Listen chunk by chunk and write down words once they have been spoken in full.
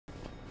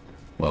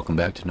Welcome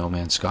back to No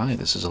Man's Sky.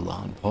 This is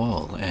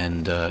ElanPaul,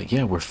 and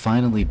yeah, we're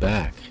finally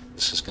back.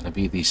 This is going to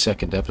be the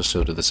second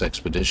episode of this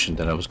expedition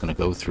that I was going to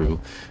go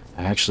through.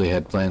 I actually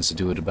had plans to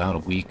do it about a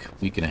week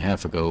and a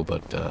half ago,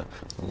 but a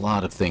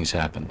lot of things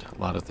happened. A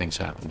lot of things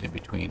happened in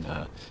between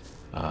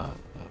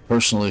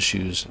personal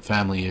issues,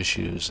 family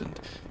issues,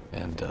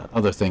 and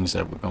other things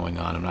that were going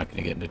on. I'm not going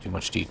to get into too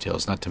much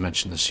details, not to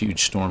mention this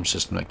huge storm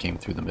system that came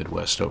through the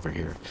Midwest over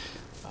here.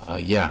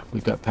 Yeah,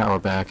 we've got power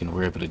back, and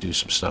we're able to do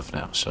some stuff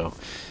now, so...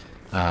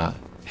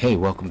 hey,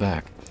 welcome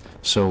back.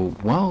 So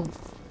while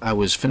I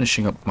was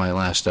finishing up my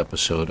last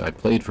episode, I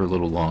played for a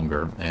little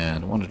longer,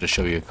 and I wanted to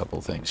show you a couple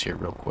of things here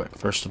real quick.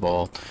 First of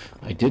all,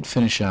 I did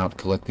finish out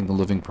collecting the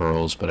living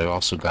pearls, but I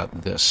also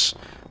got this.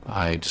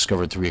 I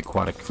discovered 3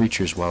 aquatic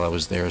creatures while I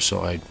was there,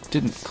 so I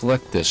didn't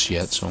collect this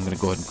yet, so I'm going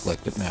to go ahead and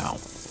collect it now.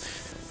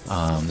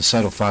 The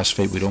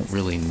cytophosphate we don't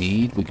really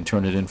need. We can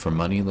turn it in for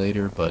money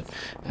later, but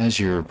as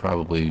you're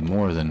probably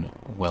more than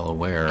well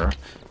aware,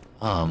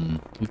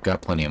 we've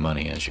got plenty of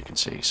money, as you can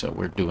see, so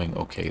we're doing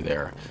okay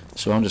there.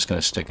 So I'm just going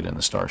to stick it in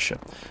the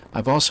starship.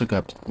 I've also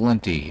got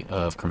plenty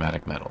of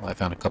chromatic metal. I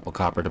found a couple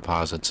copper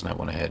deposits, and I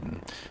went ahead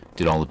and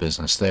did all the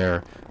business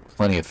there.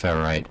 Plenty of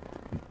ferrite,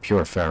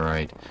 pure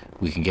ferrite.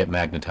 We can get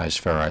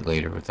magnetized ferrite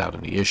later without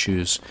any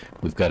issues.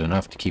 We've got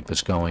enough to keep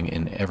us going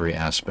in every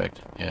aspect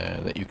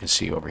that you can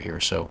see over here,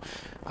 so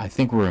I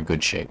think we're in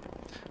good shape.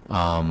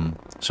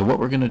 So what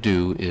we're going to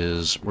do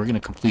is we're going to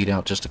complete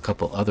out just a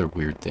couple other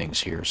weird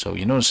things here. So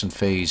you notice in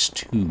phase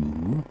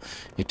 2,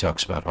 it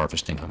talks about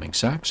harvesting humming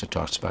sacks. It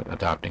talks about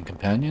adopting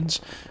companions.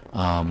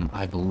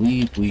 I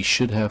believe we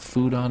should have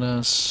food on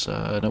us.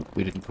 Nope,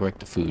 we didn't correct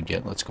the food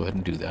yet. Let's go ahead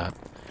and do that.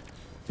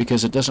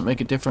 Because it doesn't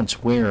make a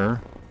difference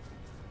where...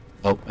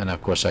 Oh, and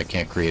of course I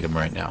can't create them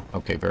right now.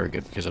 Okay, very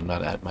good, because I'm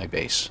not at my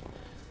base.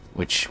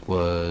 Which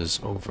was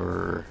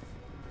over...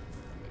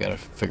 I gotta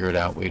figure it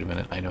out. Wait a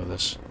minute, I know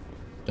this.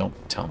 Don't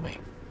tell me.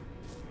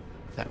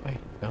 That way?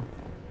 No?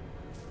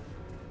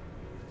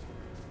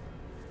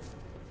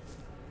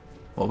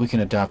 Well, we can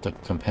adopt a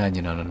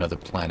companion on another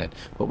planet,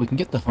 but we can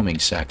get the humming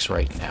sacks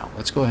right now.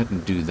 Let's go ahead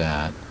and do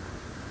that.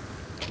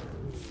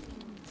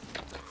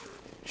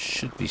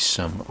 Should be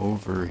some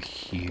over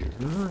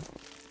here.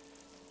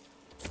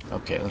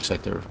 Okay, looks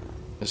like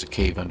there's a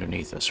cave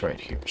underneath us right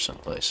here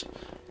someplace.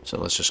 So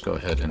let's just go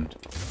ahead and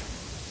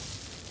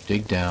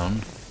dig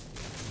down.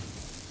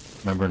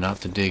 Remember not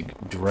to dig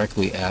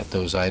directly at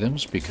those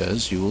items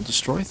because you will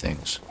destroy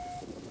things.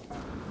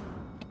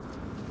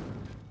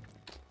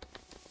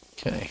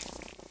 Okay.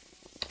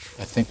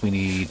 I think we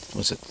need,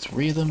 was it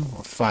 3 of them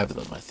or 5 of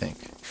them, I think.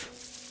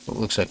 But it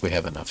looks like we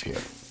have enough here.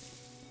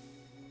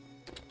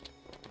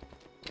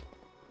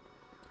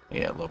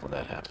 Yeah, I love when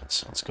that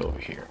happens. Let's go over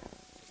here.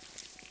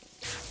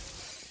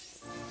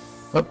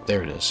 Oh,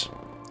 there it is.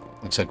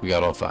 Looks like we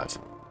got all 5.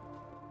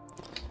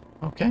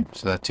 Okay,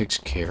 so that takes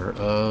care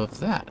of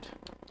that.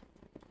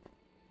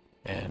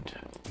 And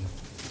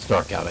it's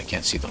dark out. I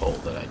can't see the hole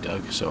that I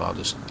dug, so I'll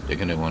just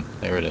dig a new one.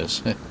 There it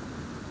is.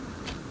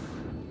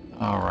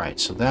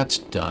 Alright, so that's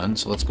done.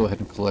 So let's go ahead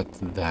and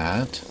collect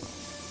that.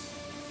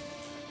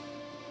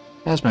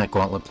 Hazmat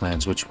gauntlet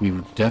plans, which we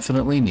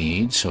definitely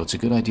need, so it's a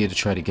good idea to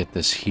try to get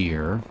this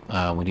here.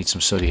 We need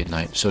some sodium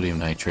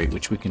nitrate,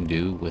 which we can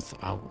do with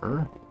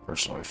our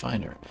personal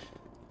refiner.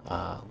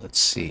 Let's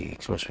see.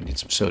 Of course, we need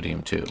some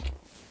sodium too.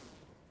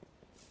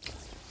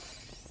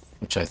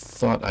 Which I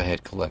thought I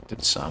had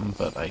collected some,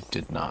 but I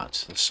did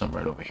not. There's some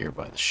right over here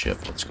by the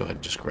ship. Let's go ahead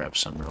and just grab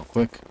some real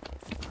quick.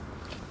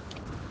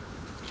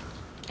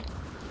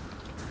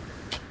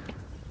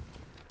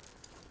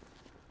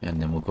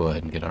 And then we'll go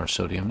ahead and get our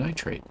sodium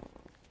nitrate.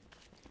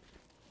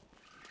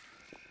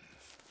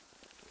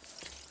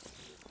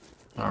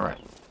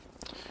 Alright.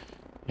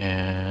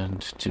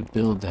 And to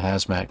build the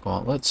hazmat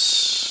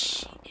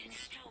gauntlets,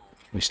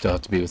 we still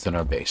have to be within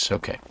our base.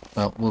 Okay.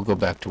 Well, we'll go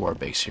back to our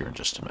base here in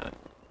just a minute.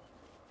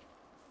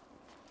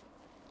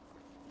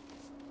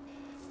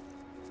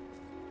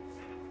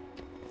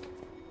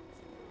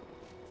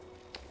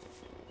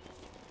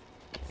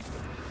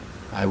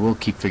 I will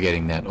keep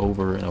forgetting that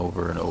over and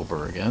over and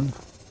over again.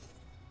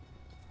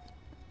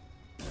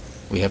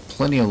 We have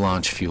plenty of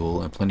launch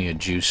fuel and plenty of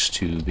juice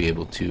to be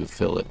able to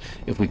fill it.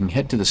 If we can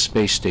head to the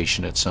space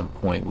station at some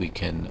point, we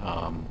can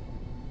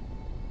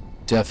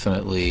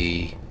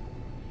definitely...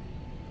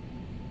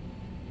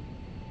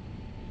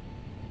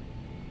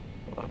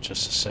 Hold on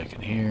just a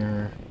second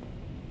here.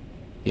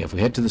 Yeah, if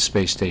we head to the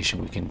space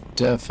station, we can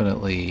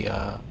definitely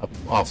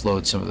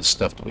offload some of the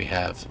stuff that we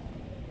have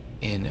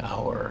in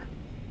our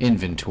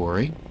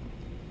inventory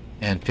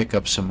and pick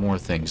up some more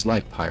things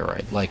like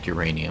pyrite, like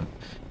uranium.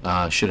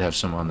 Should have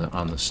some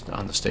on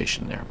the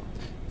station there.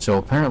 So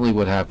apparently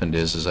what happened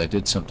is I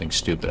did something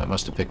stupid. I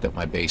must have picked up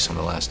my base on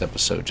the last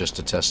episode just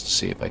to test to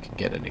see if I could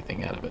get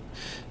anything out of it.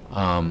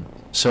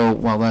 So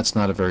while that's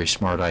not a very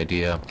smart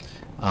idea,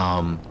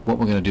 what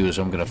we're going to do is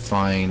I'm going to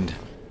find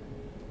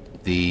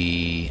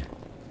the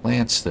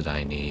plants that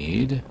I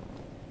need.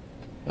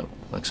 Oh,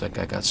 looks like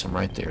I got some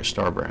right there,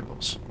 star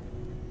brambles.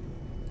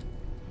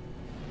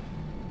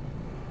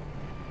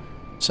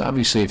 So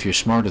obviously, if you're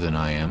smarter than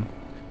I am,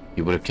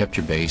 you would have kept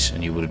your base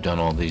and you would have done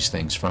all these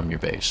things from your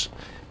base.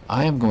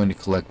 I am going to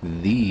collect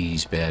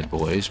these bad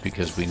boys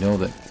because we know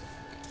that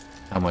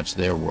how much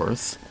they're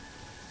worth.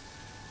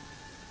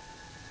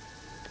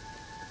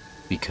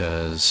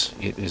 Because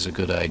it is a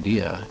good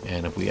idea,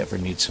 and if we ever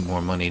need some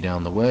more money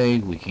down the way,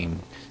 we can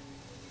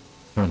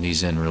turn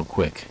these in real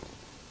quick.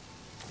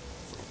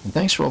 And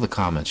thanks for all the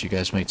comments. You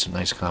guys made some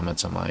nice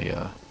comments on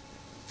my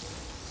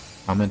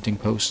commenting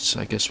posts,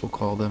 I guess we'll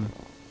call them.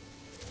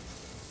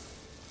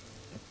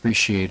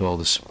 Appreciate all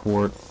the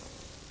support.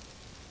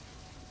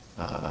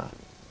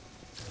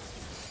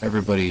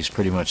 Everybody's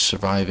pretty much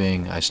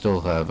surviving. I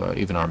still have,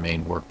 even our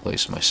main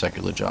workplace, my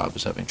secular job,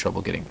 is having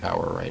trouble getting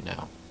power right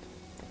now.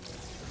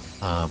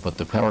 But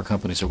the power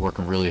companies are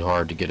working really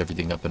hard to get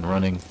everything up and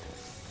running.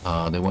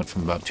 They went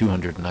from about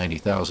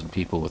 290,000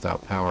 people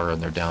without power,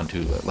 and they're down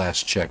to, at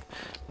last check,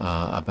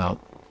 about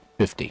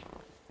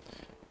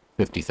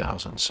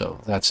 50,000.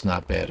 So that's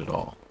not bad at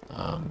all.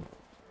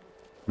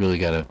 Really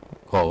got to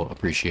call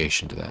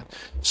appreciation to that.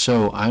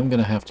 So I'm going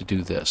to have to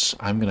do this.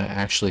 I'm going to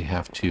actually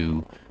have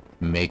to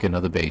make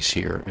another base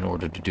here in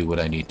order to do what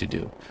I need to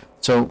do.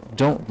 So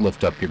don't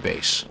lift up your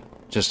base.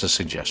 Just a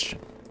suggestion.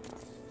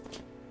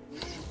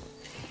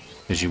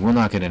 Because you will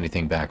not get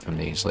anything back from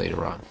these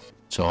later on.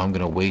 So I'm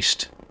going to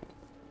waste...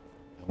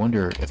 I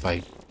wonder if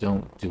I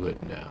don't do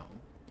it now.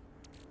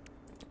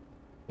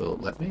 Will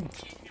it let me?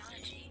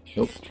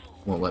 Nope.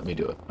 Won't let me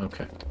do it.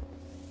 Okay.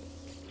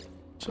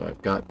 So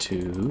I've got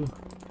to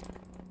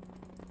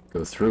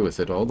go through with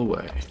it all the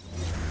way.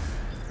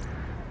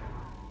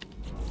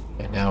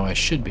 And now I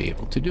should be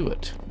able to do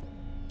it.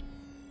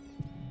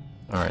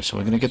 Alright, so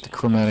we're going to get the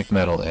chromatic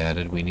metal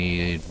added. We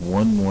need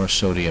one more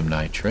sodium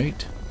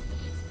nitrate.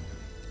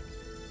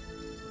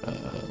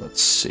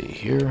 Let's see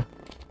here.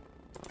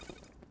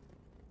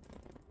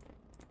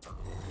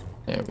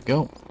 There we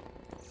go.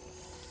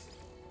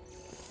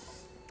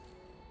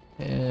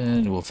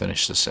 And we'll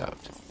finish this out.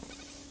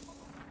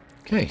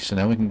 Okay, so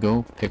now we can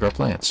go pick our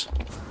plants.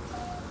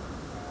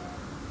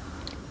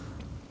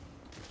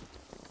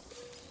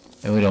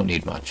 And we don't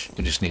need much.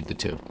 We just need the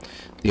two.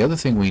 The other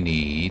thing we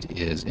need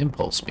is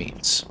impulse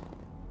beans.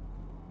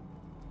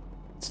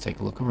 Let's take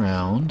a look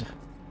around.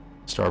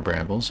 Star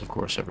brambles, of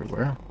course,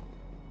 everywhere.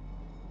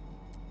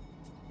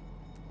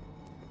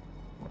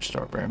 More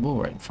star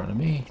bramble right in front of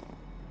me.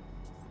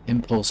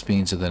 Impulse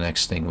beans are the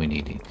next thing we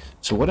need.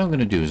 So what I'm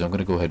going to do is I'm going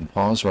to go ahead and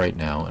pause right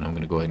now, and I'm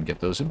going to go ahead and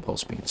get those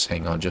impulse beans.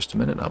 Hang on just a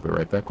minute, and I'll be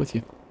right back with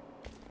you.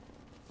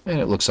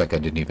 And it looks like I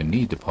didn't even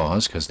need to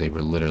pause, because they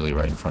were literally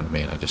right in front of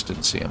me, and I just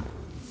didn't see them.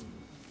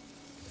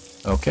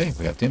 Okay,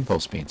 we got the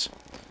impulse beans.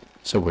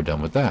 So we're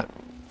done with that.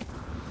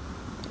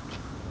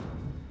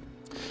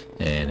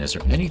 And is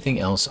there anything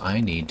else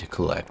I need to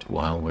collect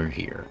while we're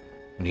here?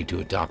 We need to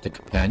adopt a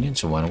companion,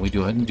 so why don't we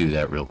go ahead and do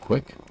that real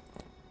quick.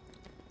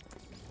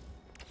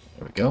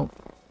 There we go.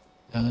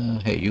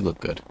 Hey, you look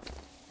good.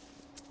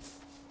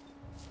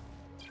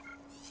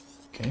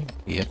 Okay,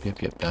 yep,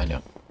 I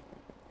know.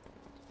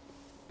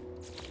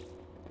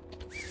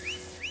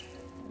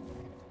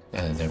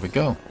 And there we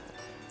go.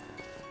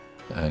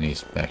 And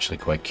he's actually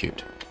quite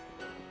cute.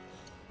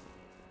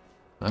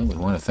 Well, we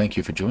want to thank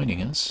you for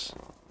joining us.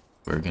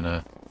 We're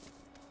gonna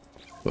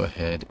go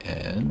ahead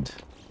and...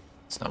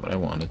 That's not what I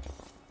wanted.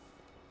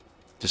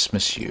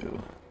 Dismiss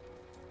you.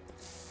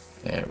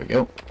 There we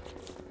go.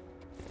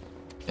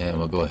 And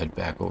we'll go ahead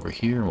back over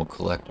here and we'll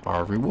collect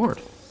our reward.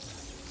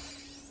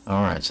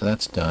 Alright, so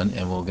that's done,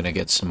 and we're gonna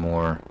get some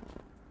more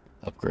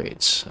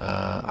upgrades.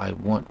 I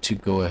want to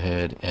go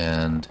ahead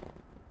and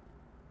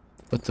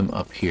put them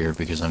up here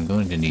because I'm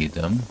going to need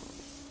them.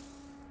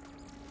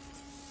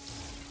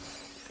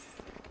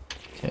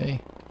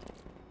 Okay.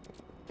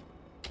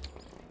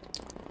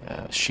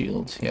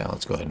 Shield. Yeah,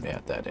 let's go ahead and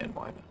add that in.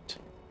 Why not?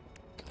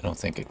 I don't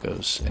think it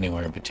goes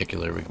anywhere in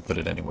particular. We can put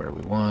it anywhere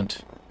we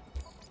want.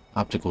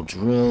 Optical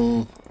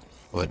drill.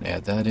 Go ahead and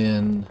add that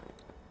in.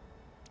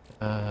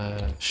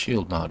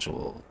 Shield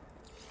module.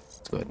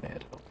 Let's go ahead and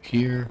add it over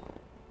here.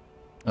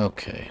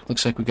 Okay.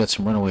 Looks like we got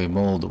some runaway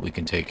mold that we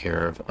can take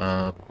care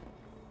of.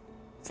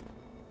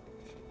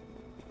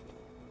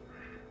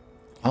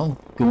 I'm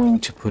going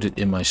to put it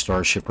in my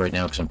starship right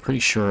now because I'm pretty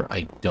sure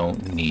I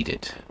don't need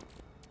it.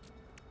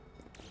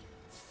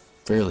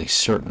 Fairly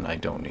certain I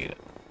don't need it.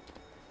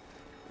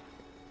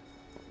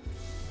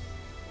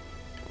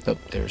 Oh,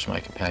 there's my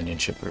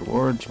companionship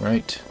rewards,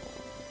 right?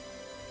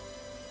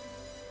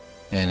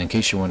 And in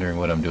case you're wondering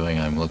what I'm doing,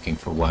 I'm looking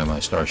for why my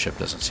starship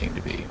doesn't seem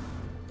to be.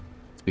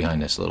 It's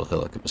behind this little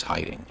hillock. It was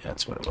hiding.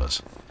 That's what it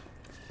was.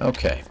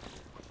 Okay.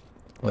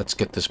 Let's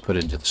get this put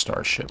into the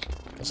starship,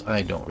 because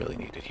I don't really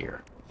need it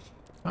here.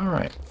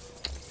 Alright.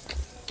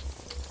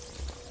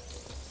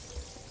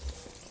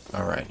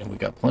 Alright, and we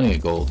got plenty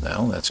of gold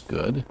now. That's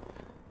good.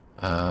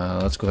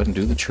 Let's go ahead and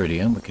do the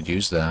tritium. We could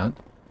use that.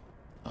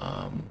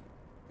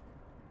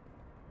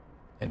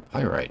 And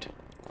pyrite.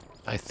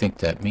 I think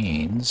that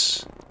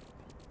means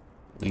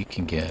we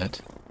can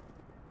get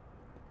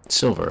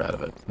silver out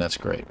of it. That's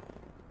great.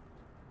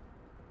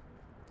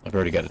 I've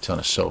already got a ton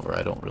of silver.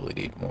 I don't really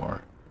need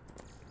more.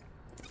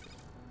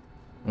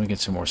 Let me get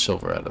some more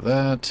silver out of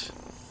that.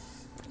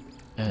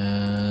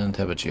 And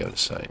have a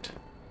geodesite.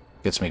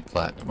 Gets me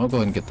platinum. I'll go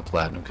ahead and get the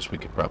platinum because we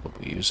could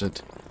probably use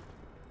it.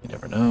 You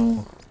never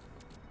know.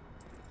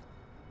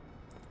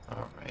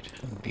 Alright.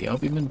 The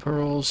albumin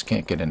pearls.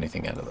 Can't get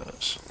anything out of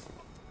those.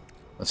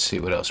 Let's see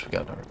what else we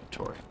got in our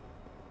inventory.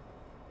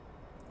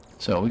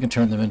 So we can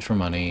turn them in for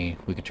money.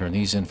 We can turn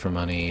these in for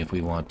money if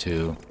we want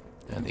to.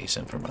 And these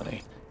in for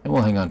money. And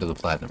we'll hang on to the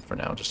platinum for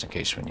now, just in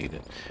case we need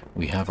it.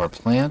 We have our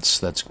plants.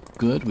 That's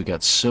good. We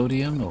got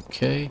sodium.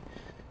 Okay.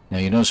 Now,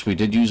 you notice we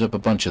did use up a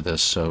bunch of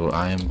this, so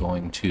I am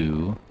going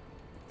to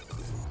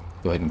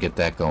go ahead and get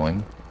that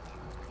going.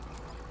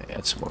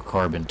 Add some more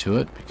carbon to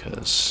it,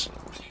 because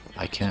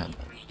I can.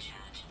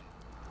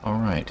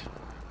 Alright.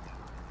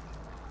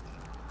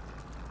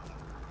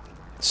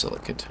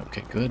 Silicate.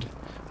 Okay, good.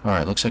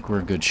 Alright, looks like we're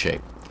in good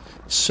shape.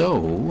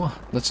 So,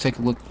 let's take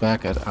a look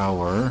back at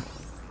our...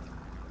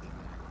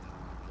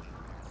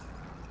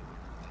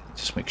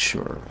 Just make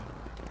sure.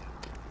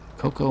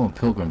 Cocoa and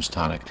Pilgrim's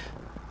Tonic.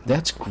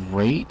 That's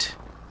great,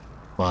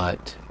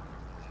 but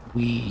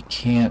we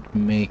can't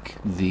make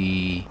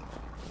the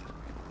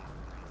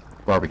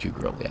barbecue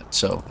grill yet.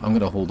 So I'm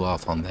going to hold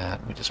off on that.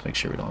 Let me just make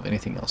sure we don't have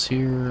anything else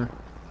here.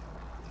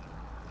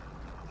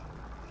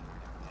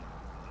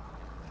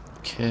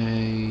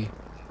 Okay.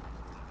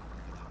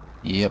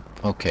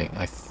 Yep, okay.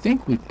 I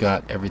think we've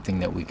got everything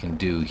that we can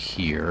do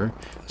here.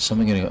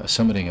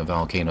 Summiting a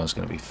volcano is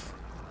going to be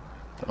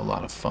a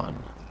lot of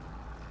fun.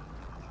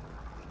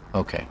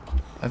 Okay,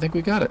 I think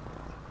we got it.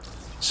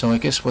 So I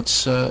guess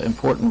what's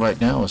important right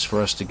now is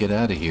for us to get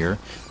out of here.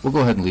 We'll go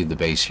ahead and leave the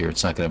base here.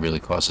 It's not going to really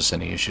cause us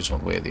any issues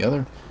one way or the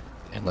other.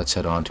 And let's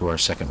head on to our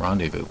second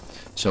rendezvous.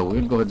 So we're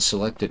going to go ahead and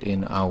select it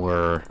in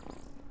our...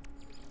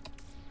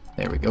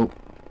 There we go.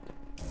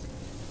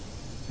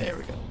 There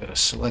we go. We're going to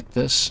select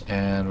this,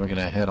 and we're going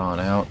to head on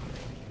out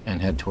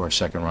and head to our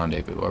second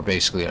rendezvous, or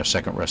basically our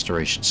second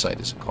restoration site,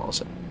 as it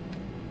calls it.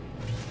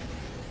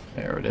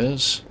 There it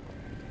is.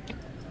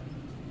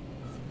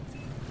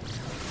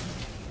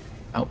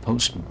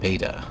 Outpost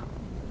Beta.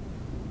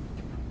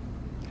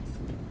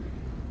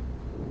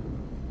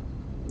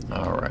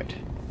 Alright.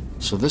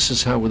 So this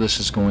is how this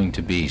is going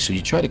to be. So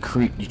you try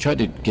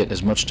to get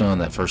as much done on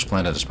that first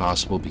planet as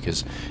possible,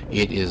 because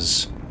it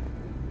is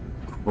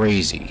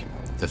crazy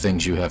the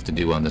things you have to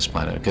do on this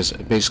planet, because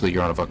basically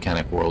you're on a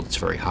volcanic world. It's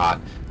very hot.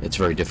 It's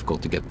very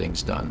difficult to get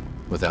things done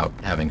without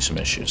having some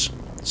issues.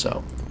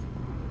 So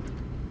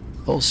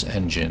pulse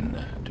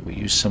engine. Do we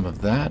use some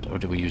of that, or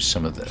do we use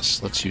some of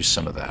this? Let's use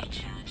some of that.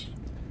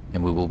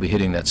 And we will be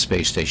hitting that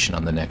space station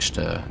on the next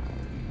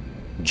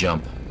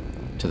jump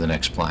to the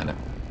next planet.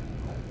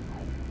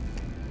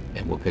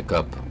 And we'll pick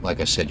up, like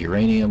I said,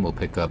 uranium. We'll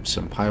pick up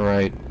some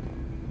pyrite,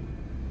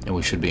 and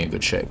we should be in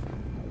good shape.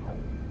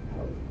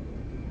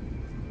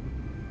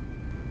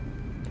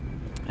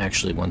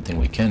 Actually, one thing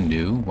we can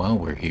do while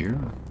we're here,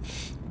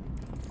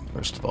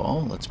 first of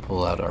all, let's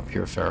pull out our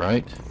pure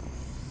ferrite.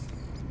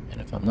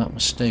 And if I'm not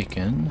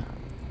mistaken,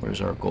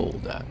 where's our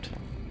gold at?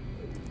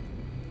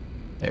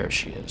 There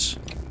she is.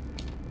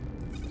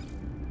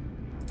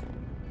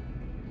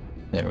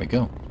 There we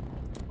go.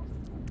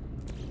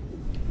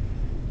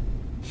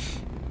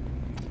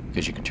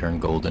 Because you can turn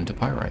gold into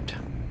pyrite.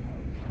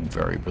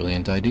 Very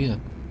brilliant idea.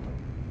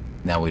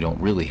 Now we don't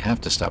really have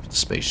to stop at the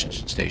space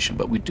station,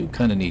 but we do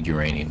kind of need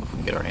uranium if we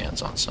can get our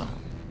hands on some.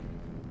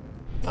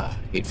 I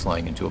hate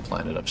flying into a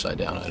planet upside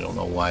down. I don't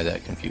know why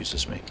that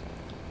confuses me.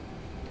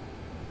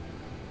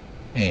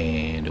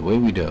 And away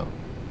we go.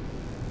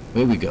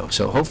 Away we go.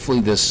 So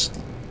hopefully this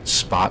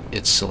spot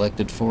it's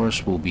selected for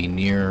us will be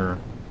near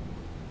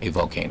a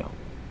volcano.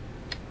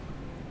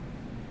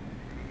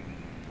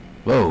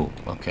 Whoa,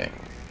 okay.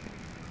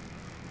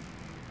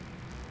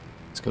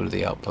 Let's go to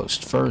the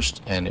outpost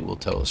first, and it will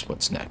tell us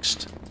what's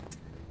next.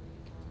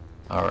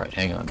 Alright,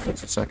 hang on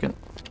just a second.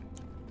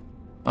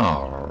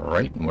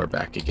 Alright, and we're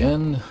back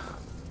again.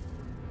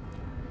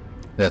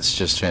 That's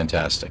just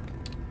fantastic.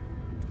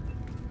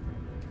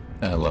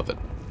 I love it.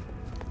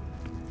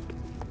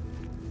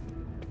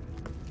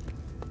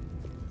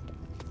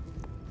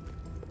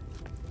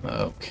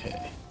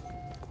 Okay.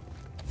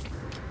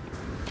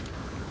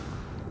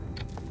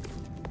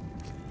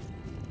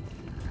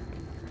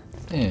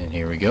 And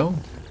here we go.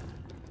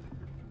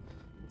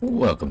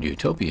 Welcome to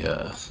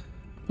Utopia.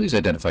 Please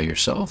identify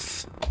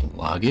yourself.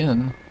 Log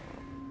in.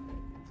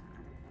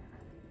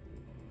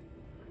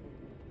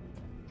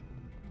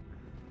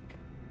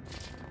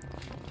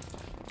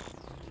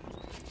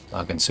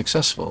 Login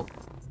successful.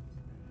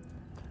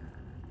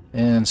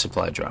 And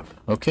supply drop.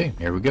 Okay,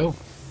 here we go.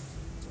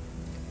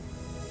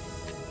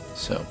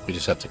 So we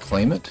just have to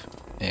claim it,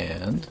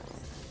 and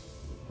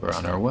we're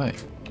on our way.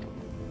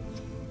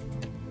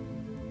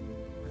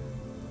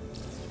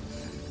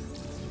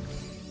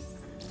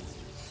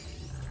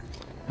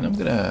 And I'm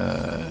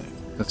gonna...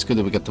 That's good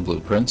that we got the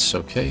blueprints.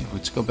 Okay,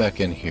 let's go back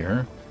in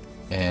here,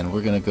 and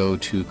we're gonna go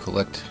to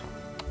collect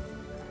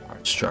our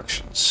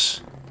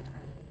instructions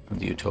from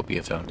the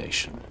Utopia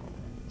Foundation.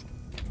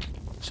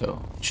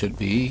 So it should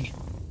be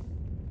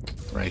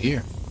right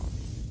here.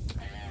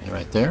 And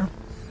right there.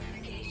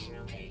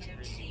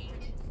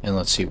 And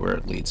let's see where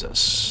it leads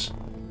us.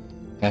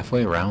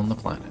 Halfway around the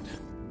planet.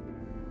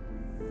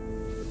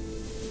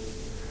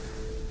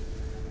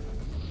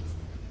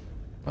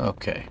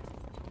 Okay.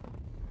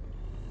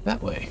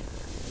 That way.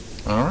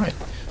 Alright.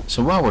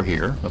 So while we're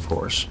here, of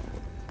course...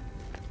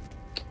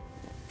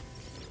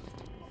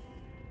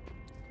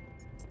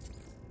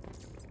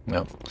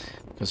 No,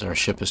 because our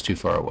ship is too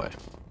far away.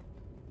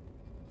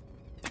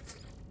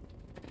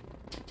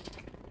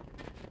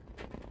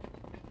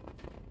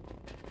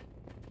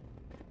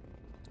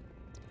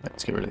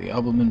 Let's get rid of the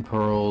albumin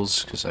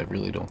pearls, because I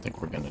really don't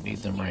think we're going to need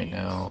them right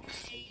now.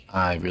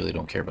 I really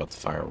don't care about the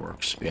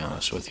fireworks, to be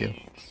honest with you.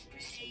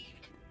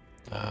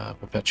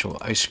 Perpetual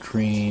ice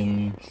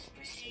cream.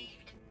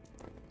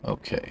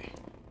 Okay.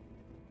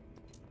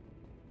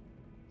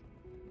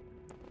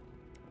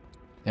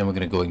 And we're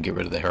going to go and get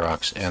rid of the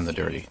Herox and the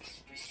dirty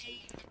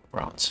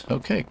bronze.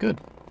 Okay, good.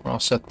 We're all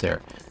set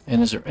there.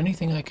 And is there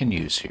anything I can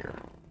use here?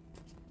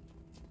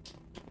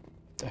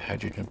 The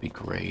hydrogen would be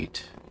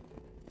great.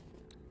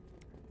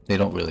 They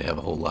don't really have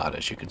a whole lot,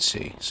 as you can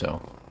see,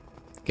 so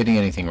getting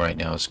anything right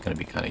now is going to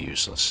be kind of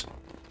useless.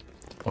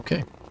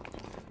 Okay,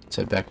 let's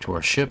head back to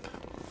our ship,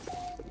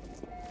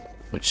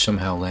 which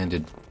somehow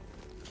landed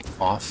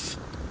off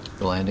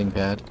the landing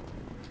pad.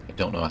 I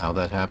don't know how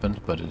that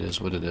happened, but it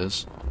is what it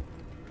is.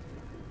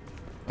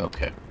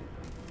 Okay.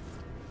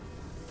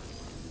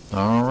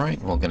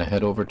 Alright, we're going to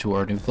head over to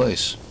our new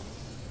place.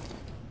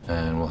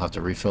 And we'll have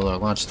to refill our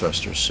launch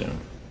thrusters soon.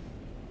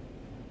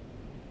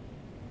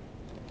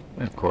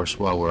 And of course,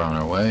 while we're on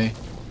our way...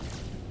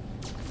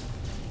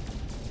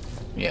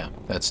 Yeah,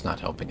 that's not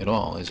helping at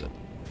all, is it?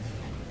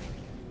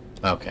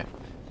 Okay.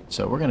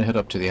 So we're going to head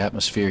up to the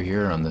atmosphere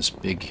here on this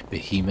big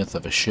behemoth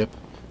of a ship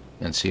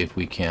and see if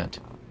we can't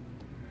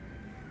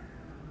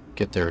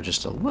get there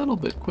just a little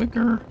bit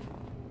quicker.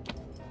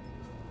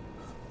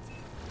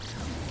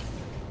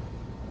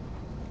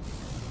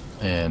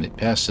 And it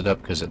passed it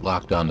up because it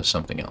locked onto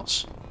something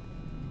else.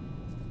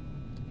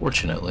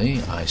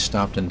 Fortunately, I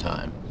stopped in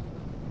time.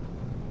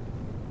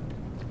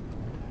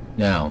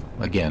 Now,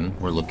 again,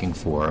 we're looking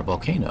for a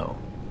volcano.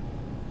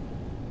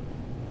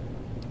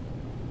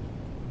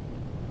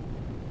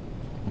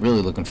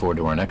 Really looking forward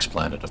to our next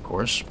planet, of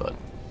course, but...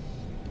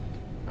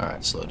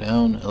 Alright, slow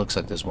down. It looks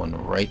like there's one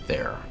right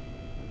there.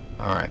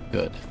 Alright,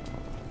 good.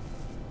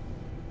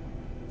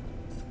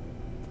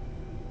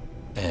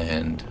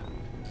 And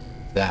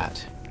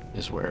that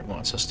is where it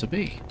wants us to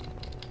be.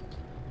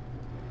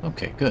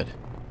 Okay, good.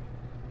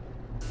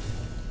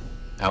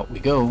 Out we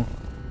go.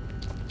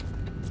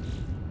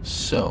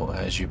 So,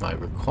 as you might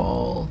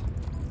recall,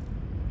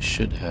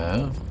 should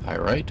have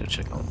pyrite, which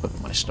I'm going to put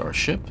in my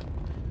starship.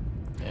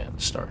 And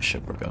the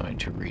starship, we're going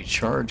to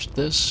recharge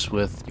this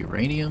with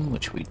uranium,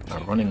 which we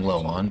are running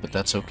low on, but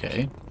that's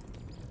okay.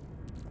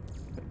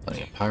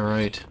 Plenty of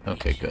pyrite.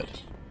 Okay, good.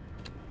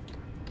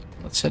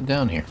 Let's head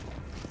down here.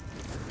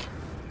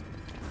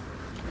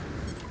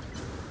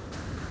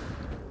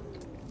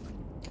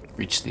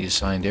 Reach the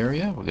assigned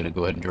area. We're going to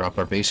go ahead and drop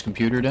our base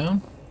computer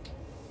down.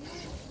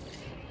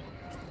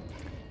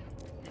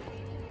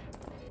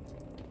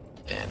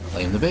 And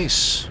claim the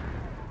base.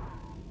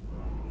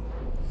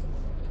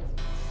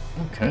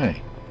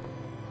 Okay.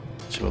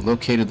 So we've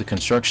located the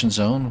construction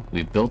zone.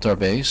 We've built our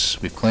base.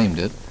 We've claimed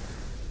it.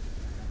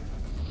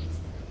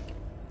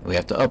 We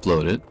have to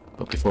upload it,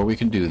 but before we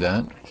can do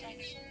that,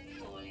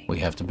 we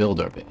have to build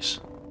our base.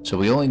 So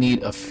we only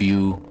need a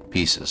few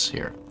pieces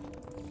here.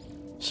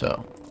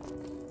 So,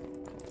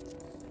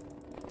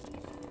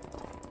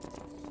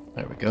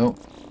 there we go.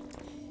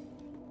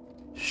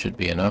 Should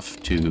be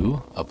enough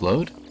to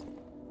upload.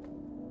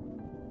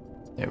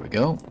 There we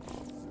go.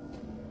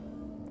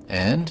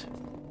 And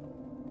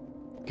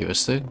give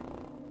us the...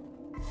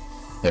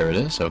 There it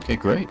is. Okay,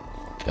 great.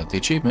 Got the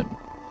achievement.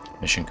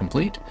 Mission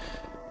complete.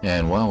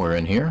 And while we're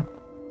in here...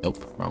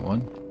 Nope, wrong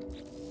one.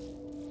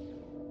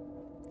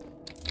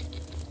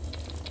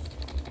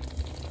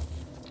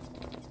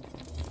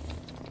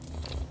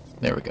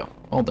 There we go.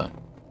 All done.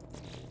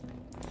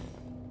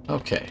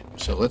 Okay,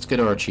 so let's get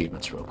our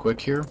achievements real quick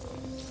here.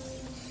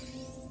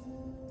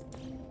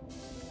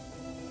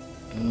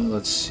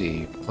 Let's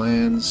see.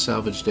 Plans,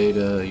 salvage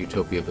data,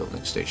 Utopia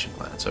building station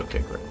plans. Okay,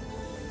 great.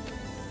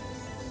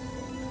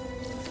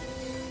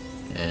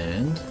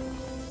 And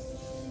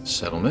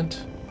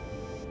settlement,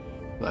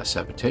 glass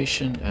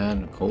habitation,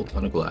 and a cold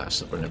ton of glass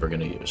that we're never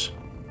going to use.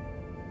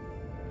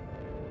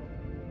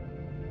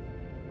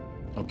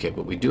 Okay,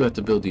 but we do have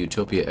to build the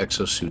Utopia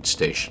exosuit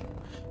station,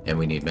 and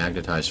we need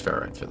magnetized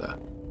ferrite for that.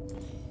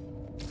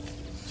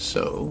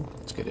 So,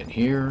 let's get in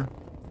here,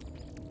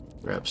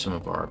 grab some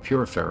of our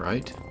pure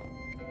ferrite.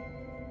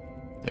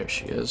 There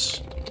she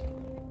is.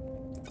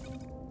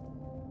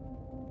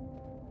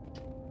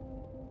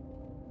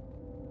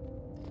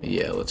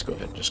 Yeah, let's go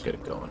ahead and just get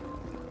it going.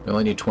 We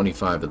only need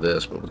 25 of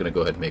this, but we're going to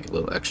go ahead and make it a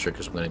little extra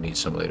because we're going to need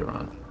some later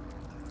on.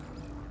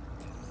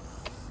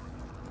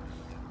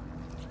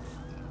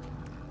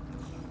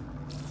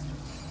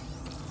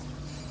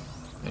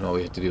 all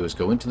we have to do is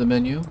go into the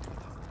menu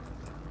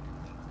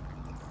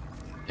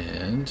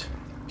and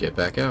get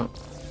back out.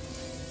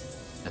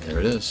 And there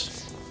it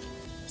is.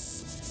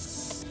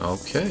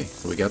 Okay,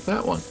 we got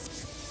that one.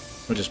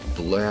 We just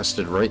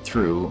blasted right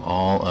through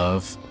all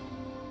of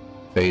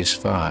Phase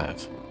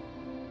 5.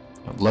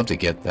 I'd love to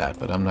get that,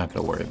 but I'm not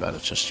going to worry about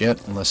it just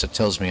yet, unless it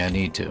tells me I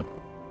need to.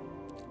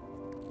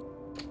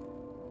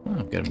 Oh,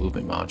 I've got a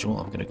movement module.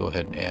 I'm going to go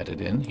ahead and add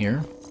it in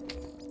here.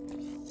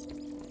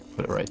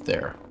 Put it right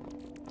there.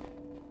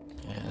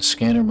 And a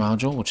scanner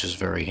module, which is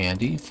very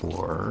handy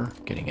for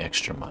getting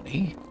extra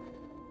money.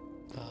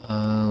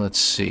 Let's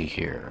see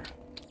here.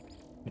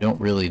 We don't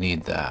really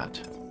need that.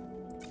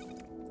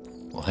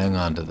 We'll hang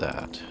on to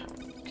that.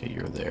 Okay,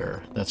 you're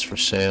there. That's for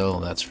sale,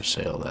 that's for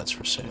sale, that's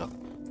for sale.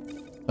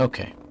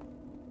 Okay.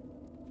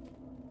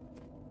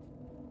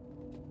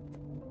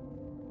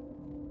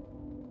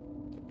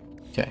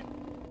 Okay.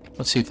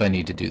 Let's see if I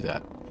need to do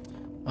that.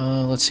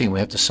 Let's see, we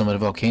have to summon a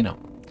volcano.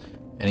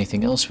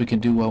 Anything else we can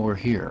do while we're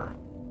here?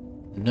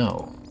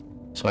 No.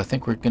 So I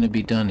think we're going to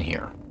be done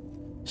here.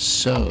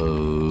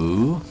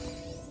 So...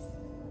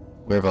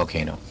 where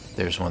volcano?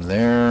 There's one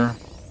there.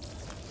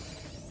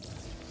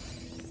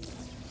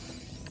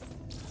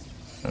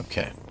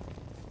 Okay.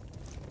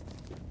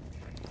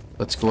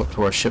 Let's go up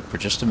to our ship for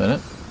just a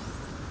minute.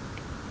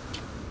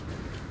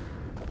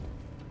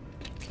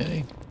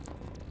 Okay.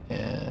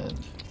 And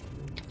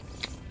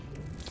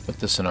put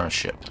this in our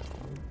ship,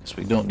 because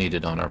we don't need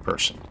it on our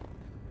person.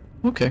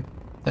 Okay,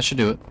 that should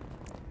do it.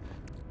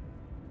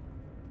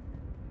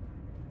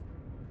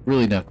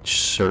 Really not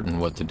certain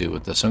what to do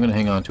with this. I'm going to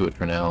hang on to it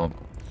for now,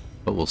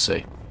 but we'll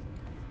see.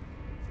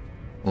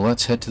 Well,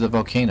 let's head to the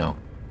volcano.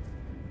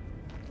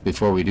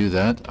 Before we do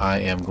that, I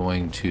am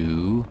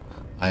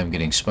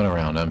getting spun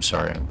around. I'm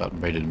sorry, I'm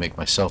about ready to make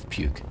myself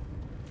puke.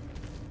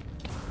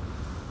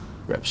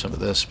 Grab some of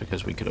this,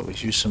 because we could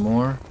always use some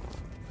more.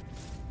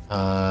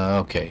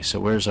 Okay, so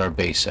where's our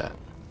base at?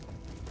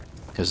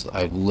 Because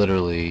I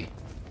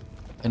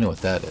know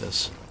what that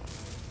is.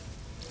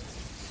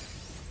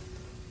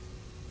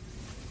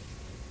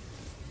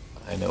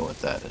 I know what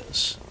that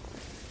is.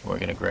 We're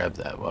going to grab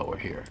that while we're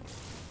here.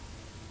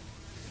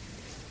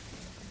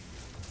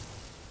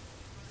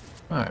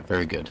 Alright,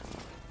 very good.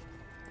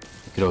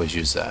 We could always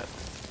use that.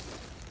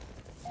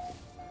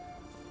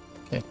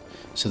 Okay,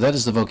 so that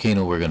is the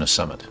volcano we're going to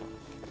summit.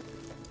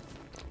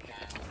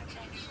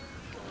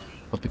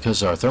 But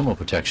because our thermal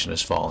protection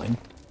is falling,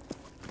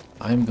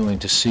 I'm going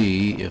to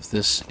see if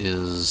this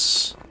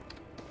is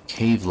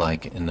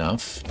cave-like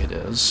enough. It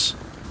is.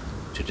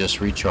 To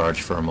just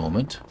recharge for a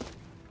moment.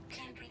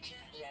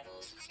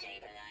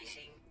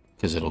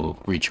 Because it'll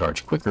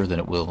recharge quicker than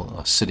it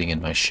will sitting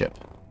in my ship.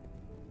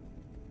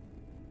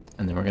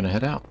 And then we're going to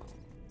head out.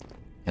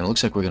 And it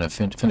looks like we're going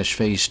to finish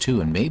Phase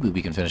 2, and maybe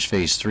we can finish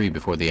Phase 3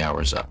 before the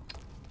hour's up.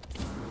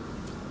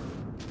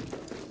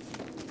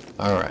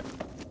 Alright.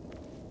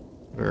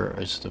 Where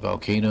is the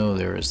volcano?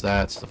 There is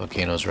that. The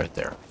volcano's right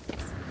there.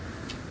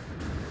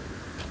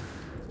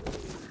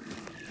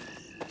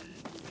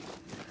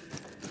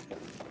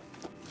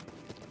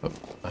 Oh,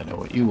 I know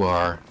what you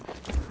are.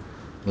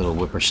 Little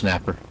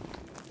whippersnapper.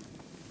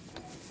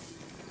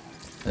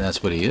 And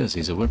that's what he is.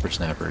 He's a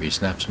whippersnapper. He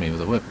snaps me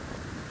with a whip.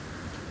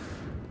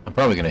 I'm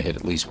probably going to hit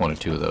at least one or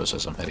two of those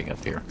as I'm heading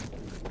up here.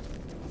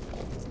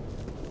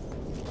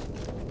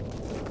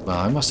 Well,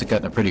 I must have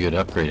gotten a pretty good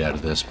upgrade out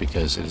of this,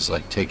 because it is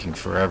like taking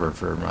forever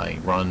for my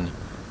run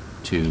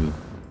to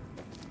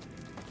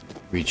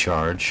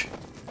recharge.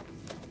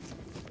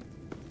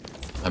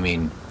 I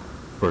mean,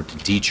 for it to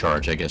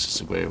decharge, I guess is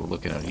the way we're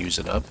looking at use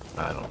it up.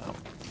 I don't know.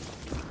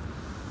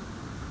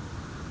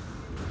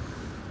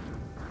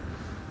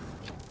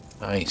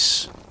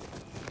 Nice.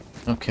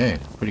 Okay,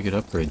 pretty good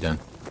upgrade then.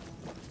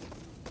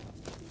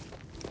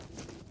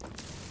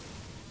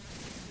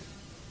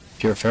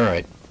 Pure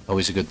ferrite,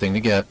 always a good thing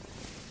to get.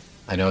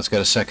 I know it's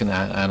got a second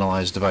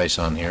analyze device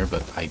on here,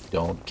 but I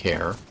don't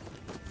care.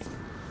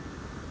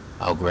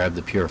 I'll grab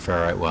the pure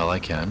ferrite while I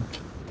can.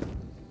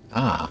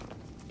 Ah.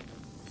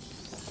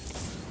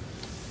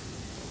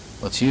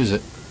 Let's use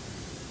it.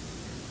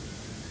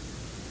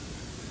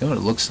 You know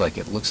what it looks like?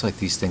 It looks like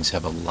these things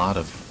have a lot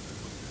of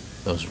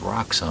those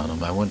rocks on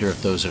them. I wonder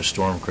if those are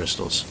storm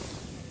crystals.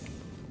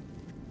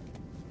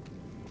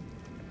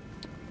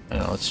 I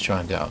know, let's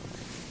find out.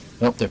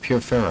 Nope, they're pure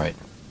ferrite.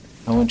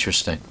 How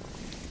interesting.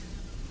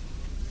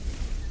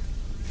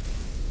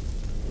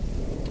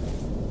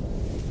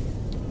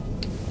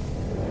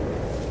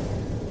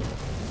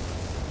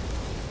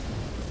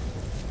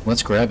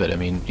 Let's grab it. I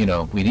mean, you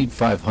know, we need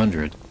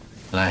 500,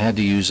 and I had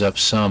to use up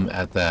some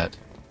at that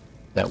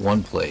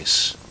one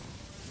place.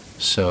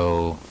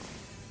 So,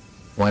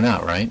 why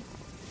not, right?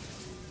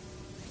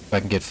 If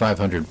I can get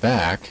 500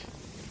 back...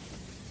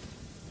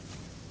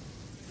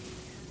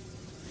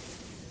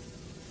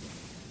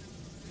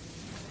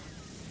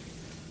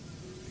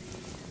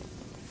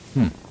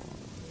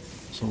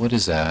 So what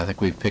is that? I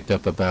think we've picked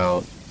up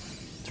about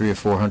 300 or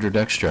 400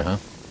 extra, huh?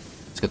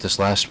 Let's get this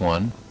last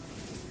one.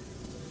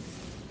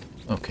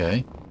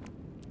 Okay.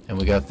 And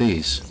we got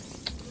these.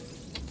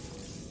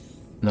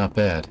 Not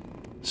bad.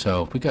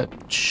 So we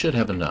should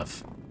have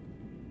enough.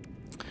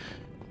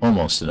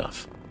 Almost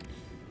enough.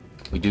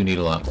 We do need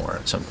a lot more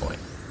at some point.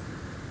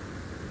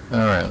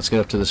 Alright, let's get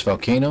up to this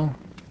volcano.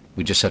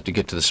 We just have to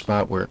get to the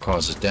spot where it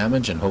causes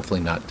damage and hopefully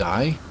not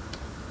die.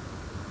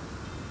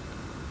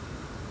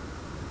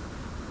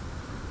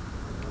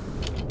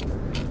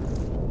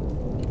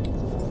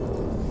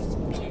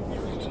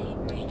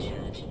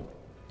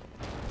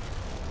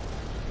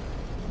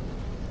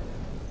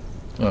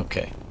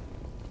 Okay.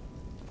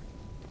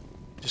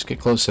 Just get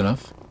close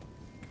enough.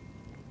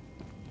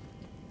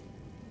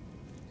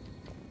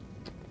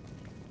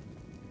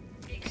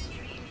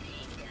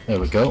 There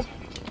we go.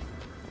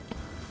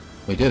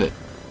 We did it.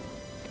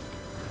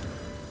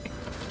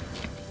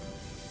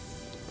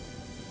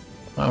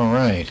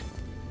 Alright.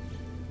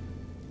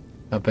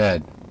 Not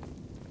bad.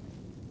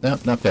 No,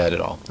 not bad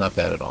at all. Not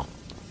bad at all.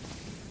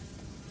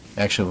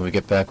 Actually, when we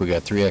get back, we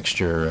got 3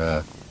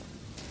 extra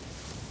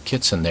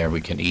kits in there.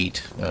 We can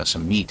eat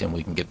some meat, and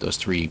we can get those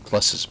 3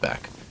 pluses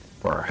back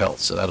for our health,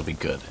 so that'll be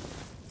good.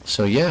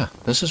 So yeah,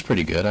 this is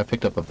pretty good. I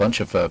picked up a bunch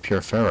of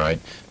pure ferrite,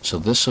 so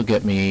this will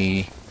get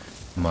me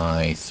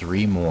my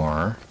 3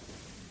 more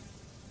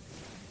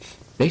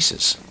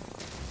bases,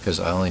 because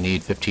I only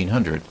need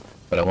 1,500,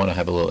 but I want to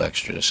have a little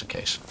extra just in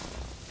case.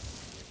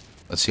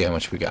 Let's see how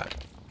much we got.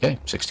 Okay,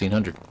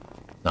 1,600.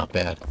 Not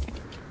bad.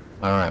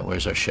 Alright,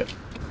 where's our ship?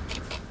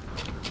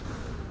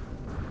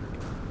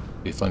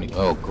 Be funny.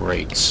 Oh,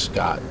 great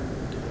Scott.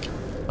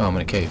 Oh, I'm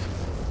in a cave.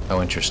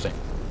 How interesting.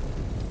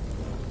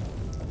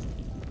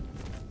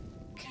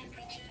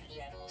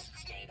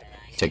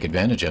 Take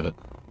advantage of it.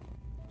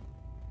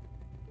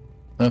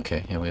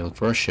 Okay, and we look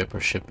for our ship. Our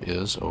ship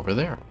is over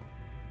there.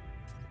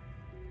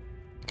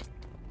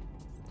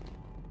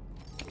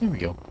 There we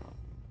go.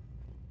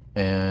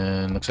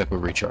 And looks like we're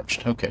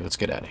recharged. Okay, let's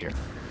get out of here.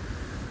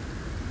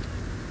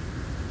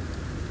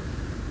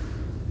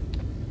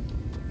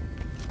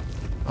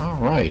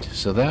 Alright,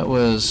 so that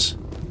was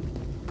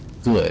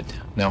good.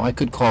 Now, I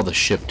could call the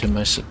ship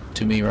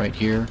to me right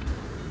here,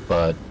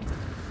 but,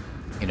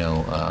 you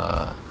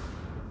know,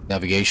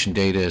 navigation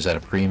data is at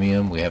a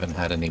premium. We haven't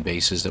had any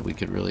bases that we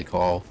could really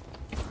call.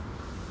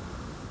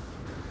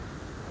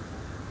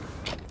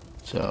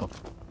 So,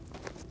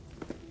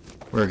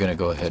 we're going to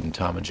go ahead and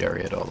Tom and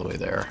Jerry it all the way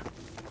there.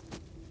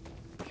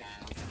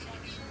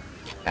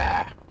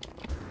 Ah,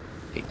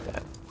 hate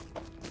that.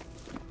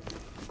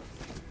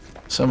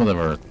 Some of them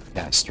are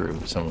pass through.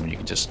 Some of them you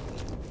can just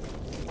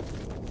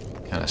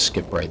kind of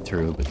skip right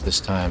through, but this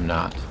time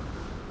not.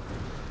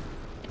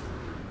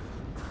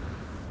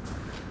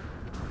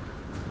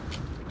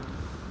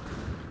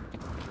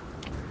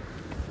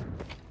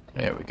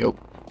 There we go.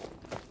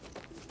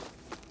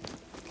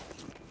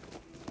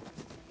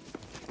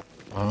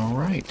 All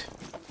right.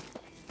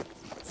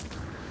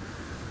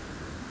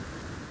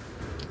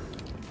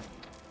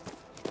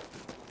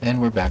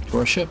 And we're back to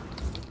our ship.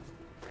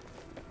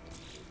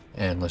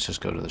 And let's just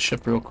go to the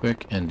ship real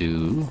quick and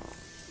do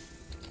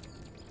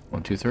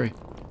 1, 2, 3.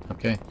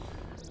 Okay.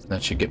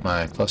 That should get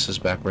my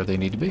pluses back where they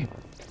need to be.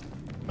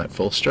 I'm at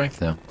full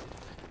strength now.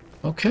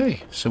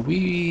 Okay, so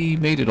we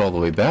made it all the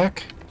way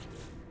back.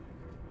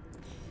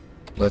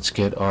 Let's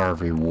get our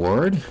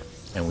reward,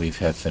 and we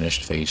have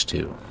finished phase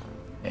 2.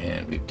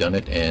 And we've done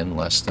it in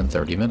less than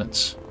 30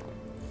 minutes.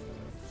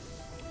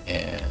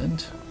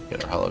 And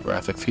get our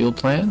holographic field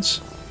plans.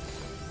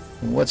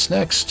 What's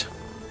next?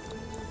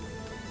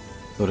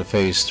 Go to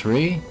phase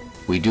 3.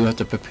 We do have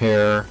to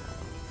prepare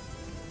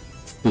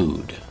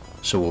food,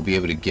 so we'll be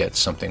able to get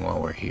something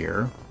while we're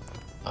here.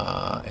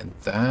 And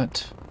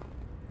that,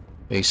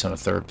 based on a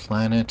 3rd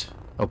planet.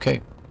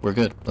 Okay, we're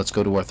good. Let's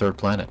go to our 3rd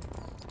planet.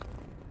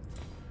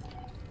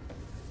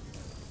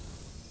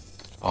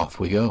 Off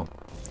we go.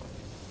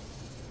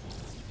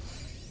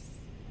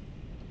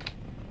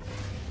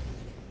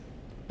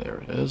 There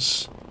it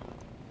is.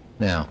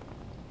 Now,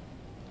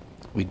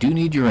 we do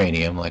need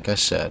uranium, like I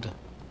said.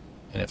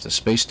 And if the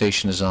space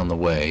station is on the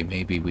way,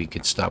 maybe we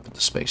could stop at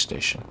the space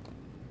station.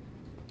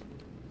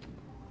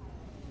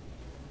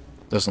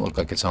 Doesn't look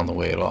like it's on the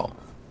way at all.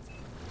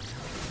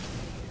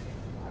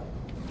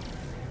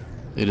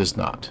 It is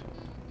not.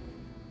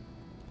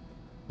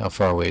 How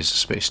far away is the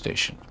space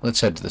station?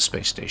 Let's head to the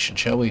space station,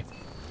 shall we?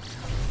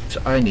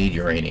 So I need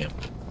uranium.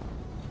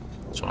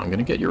 So I'm going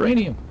to get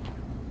uranium.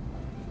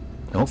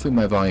 And hopefully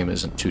my volume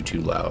isn't too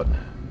loud.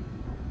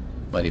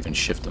 Might even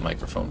shift the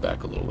microphone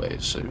back a little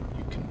ways so you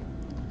can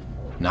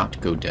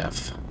not go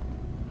deaf.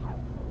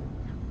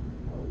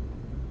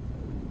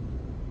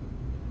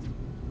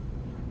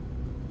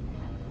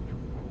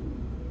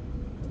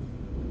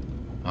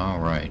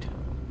 Alright.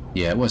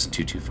 Yeah, it wasn't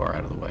too far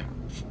out of the way.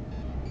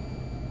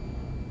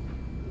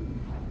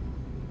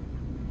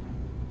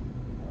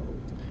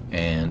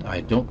 And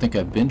I don't think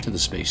I've been to the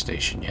space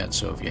station yet,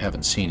 so if you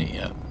haven't seen it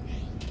yet,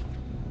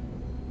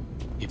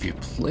 if you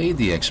played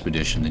the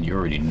expedition, then you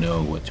already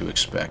know what to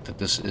expect, that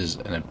this is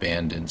an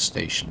abandoned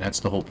station. That's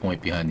the whole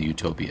point behind the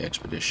Utopia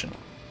expedition.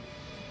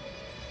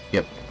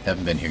 Yep,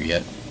 haven't been here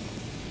yet.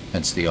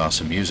 Hence the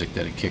awesome music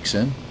that it kicks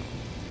in.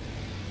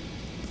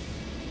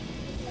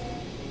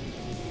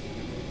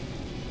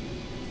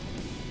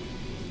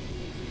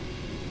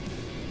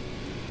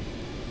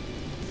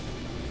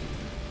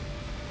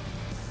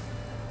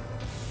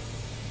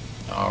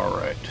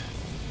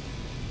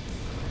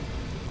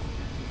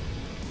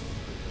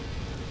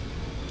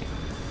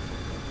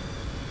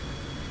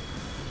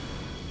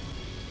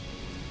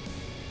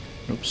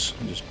 Oops,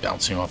 I'm just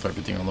bouncing off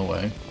everything on the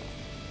way.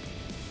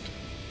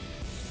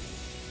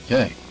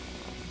 Okay.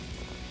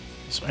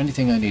 Is there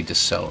anything I need to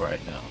sell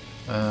right now?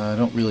 I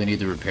don't really need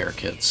the repair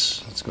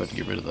kits. Let's go ahead and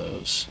get rid of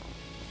those.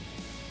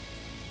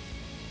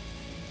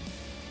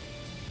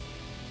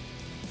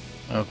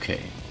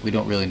 Okay, we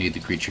don't really need the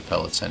creature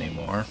pellets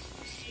anymore.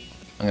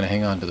 I'm going to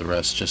hang on to the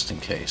rest just in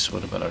case.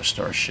 What about our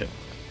starship?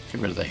 Get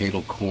rid of the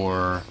Hadal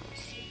core.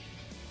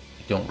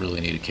 I don't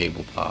really need a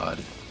cable pod.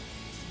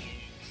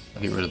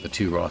 I'll get rid of the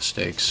 2 raw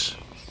steaks.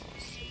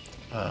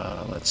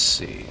 Let's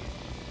see.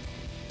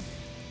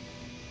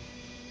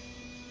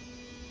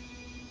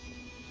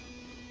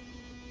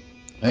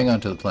 Hang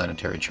on to the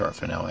planetary chart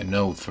for now. I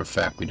know for a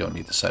fact we don't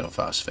need the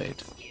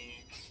cytophosphate.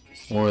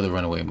 Or the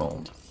runaway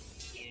mold.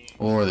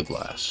 Or the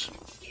glass.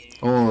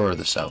 Or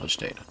the salvage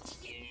data.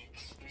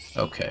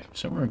 Okay,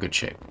 so we're in good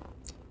shape.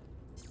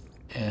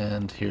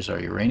 And here's our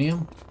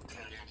uranium.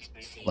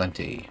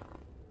 Plenty.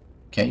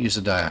 Can't use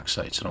the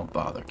dioxide, so don't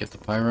bother. Get the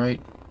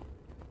pyrite.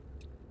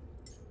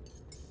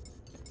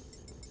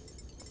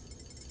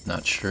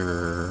 Not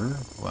sure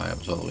why I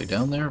was all the way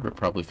down there, but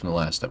probably from the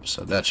last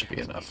episode. That should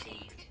be enough.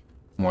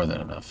 More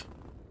than enough.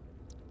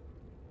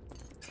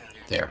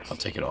 There, I'll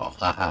take it all.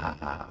 Ha ha ha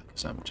ha,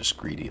 because I'm just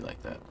greedy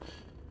like that.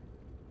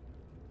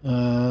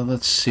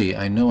 Let's see.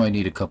 I know I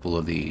need a couple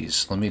of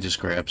these. Let me just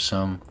grab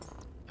some.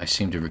 I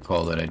seem to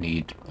recall that I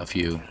need a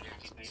few.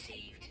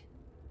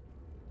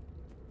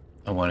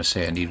 I want to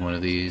say I need one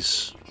of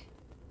these.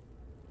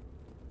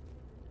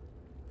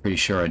 Pretty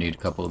sure I need a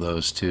couple of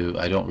those too.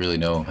 I don't really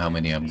know how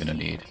many I'm going to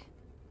need.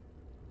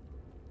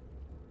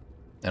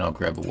 And I'll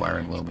grab a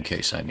wiring loom in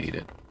case I need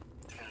it.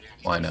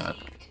 Why not?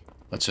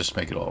 Let's just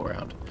make it all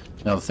around.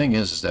 Now the thing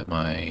is that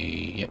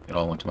yep, it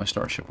all went to my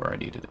starship where I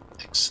needed it.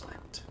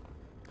 Excellent.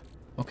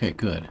 Okay,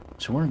 good.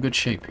 So we're in good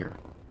shape here.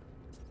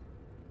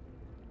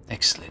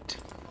 Excellent.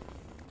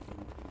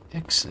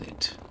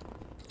 Excellent.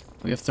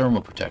 We have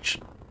thermal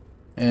protection.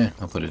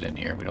 I'll put it in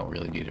here. We don't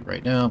really need it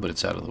right now, but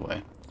it's out of the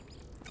way.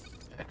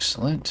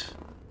 Excellent.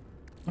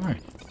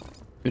 Alright.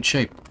 Good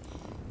shape.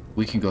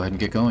 We can go ahead and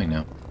get going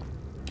now.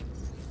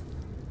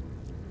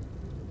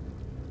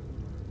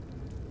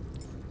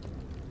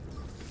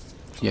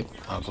 Yep,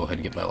 I'll go ahead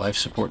and get my life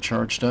support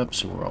charged up,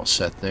 so we're all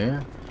set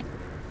there.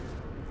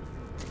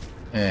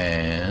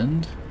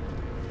 And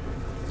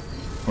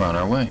we're on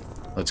our way.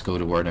 Let's go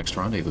to our next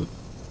rendezvous.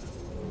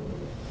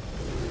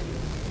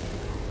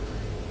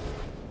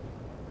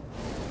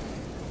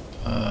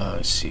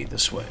 Let's see,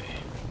 this way.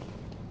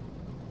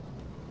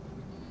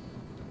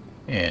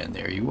 And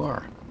there you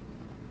are.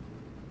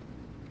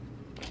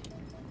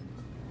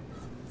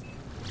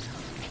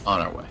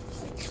 On our way.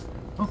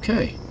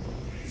 Okay.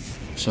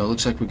 So it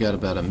looks like we got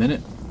about a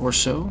minute or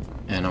so,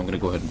 and I'm going to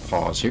go ahead and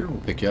pause here. We'll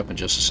pick you up in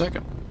just a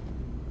second.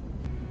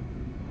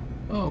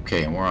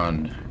 Okay, and we're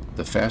on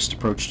the fast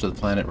approach to the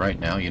planet right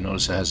now. You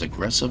notice it has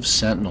aggressive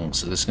sentinels,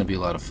 so this is going to be a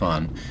lot of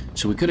fun.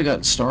 So we could have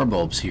gotten star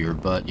bulbs here,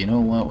 but you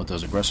know what? With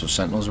those aggressive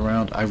sentinels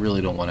around, I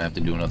really don't want to have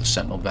to do another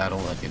sentinel battle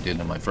like I did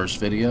in my first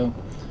video.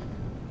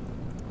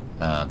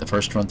 The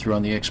first run through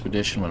on the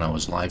expedition when I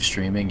was live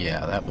streaming,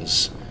 yeah, that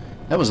was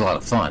a lot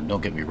of fun.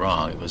 Don't get me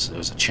wrong, it was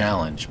a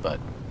challenge, but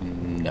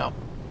no,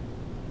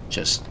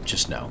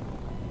 just no.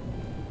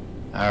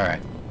 All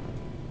right,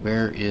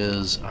 where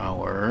is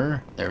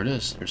our? There it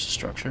is. There's the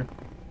structure.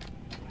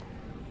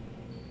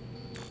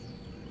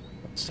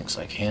 It's things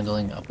like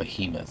handling a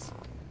behemoth.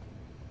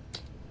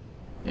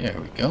 There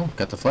we go.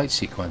 Got the flight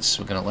sequence.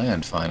 We're gonna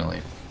land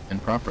finally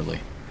and properly.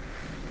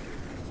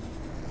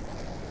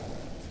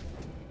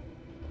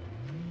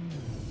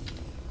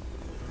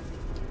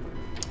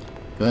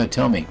 Go ahead,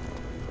 tell me.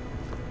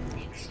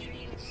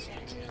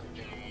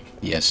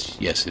 Yes,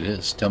 it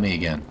is. Tell me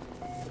again.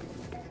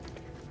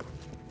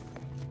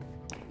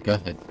 Go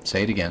ahead,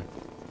 say it again.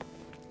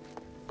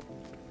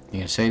 You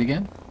gonna say it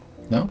again?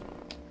 No?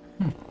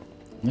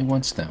 Only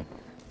once now.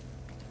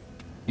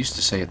 Used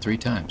to say it 3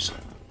 times.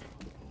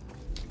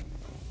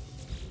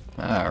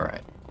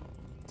 Alright.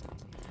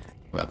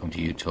 Welcome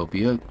to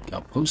Utopia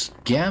Outpost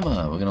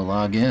Gamma. We're gonna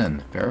log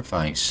in.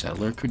 Verifying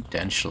settler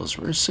credentials.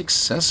 We're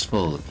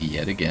successful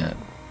yet again.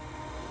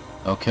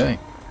 Okay.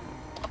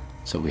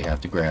 So we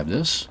have to grab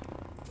this.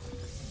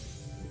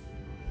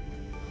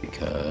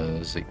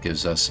 Because it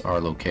gives us our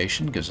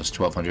location, gives us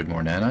 1,200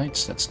 more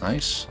nanites, that's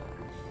nice.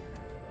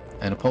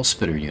 And a pulse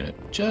spitter unit,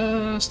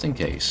 just in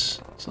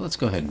case. So let's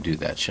go ahead and do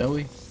that, shall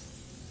we?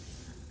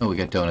 Oh, we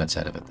got donuts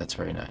out of it, that's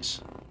very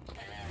nice.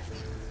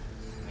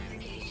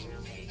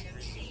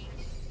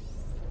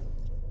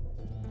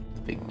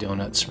 The big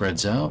donut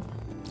spreads out.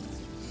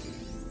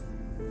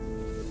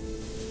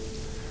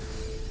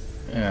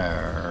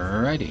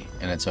 Alrighty,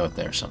 and it's out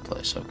there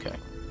someplace, okay.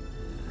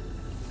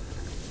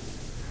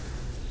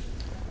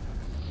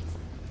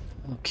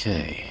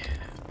 Okay,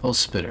 pulse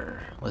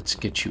spitter, let's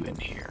get you in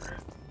here.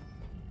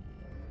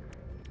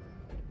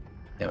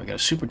 Yeah, we got a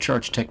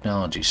supercharged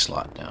technology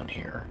slot down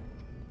here.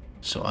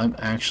 So I'm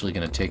actually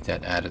going to take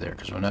that out of there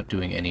because we're not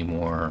doing any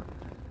more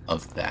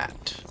of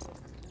that.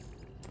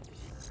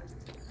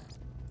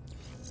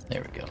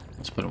 There we go.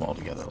 Let's put them all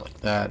together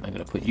like that. I'm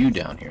going to put you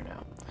down here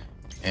now.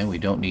 And we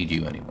don't need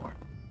you anymore.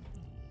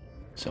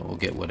 So we'll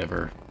get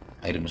whatever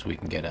items we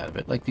can get out of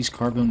it, like these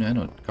carbon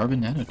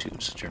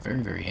nanotubes, which are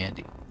very, very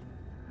handy.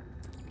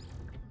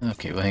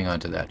 Okay, we'll hang on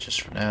to that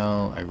just for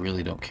now. I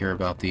really don't care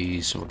about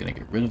these, so we're going to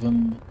get rid of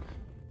them.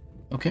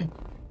 Okay.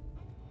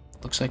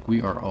 Looks like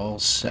we are all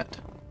set.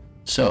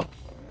 So,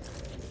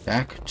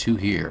 back to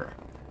here.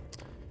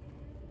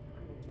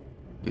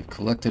 We've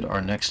collected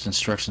our next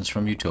instructions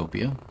from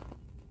Utopia.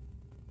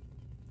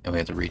 And we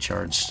have to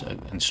recharge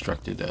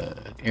instructed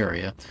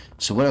area.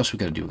 So what else we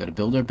got to do? We got to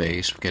build our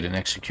base. We got an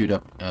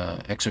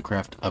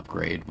exocraft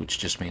upgrade, which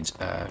just means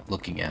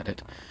looking at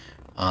it.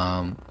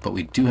 But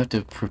we do have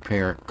to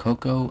prepare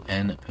cocoa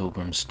and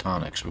Pilgrim's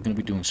tonic. So we're going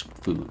to be doing some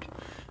food.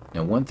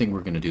 Now, one thing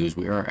we're going to do is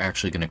we are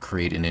actually going to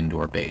create an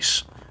indoor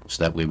base,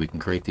 so that way we can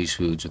create these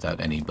foods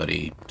without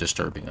anybody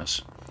disturbing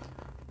us.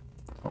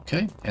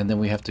 Okay, and then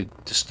we have to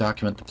just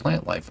document the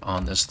plant life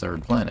on this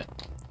third planet.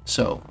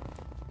 So,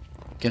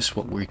 guess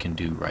what we can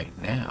do right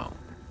now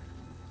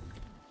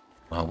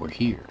while we're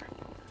here?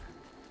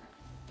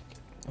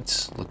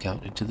 Let's look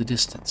out into the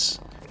distance.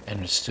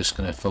 And it's just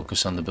going to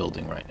focus on the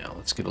building right now.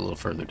 Let's get a little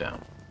further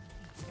down.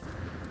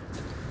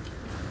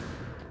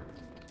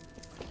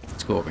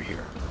 Let's go over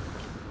here.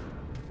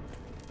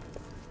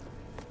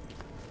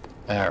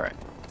 Alright.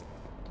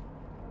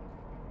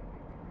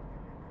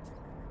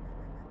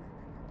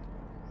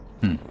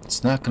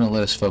 It's not going to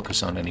let us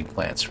focus on any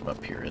plants from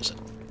up here, is it?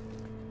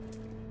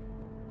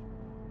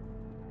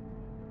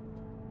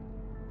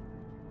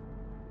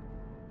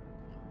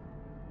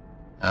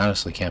 I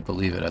honestly can't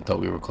believe it. I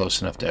thought we were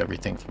close enough to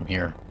everything from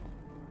here.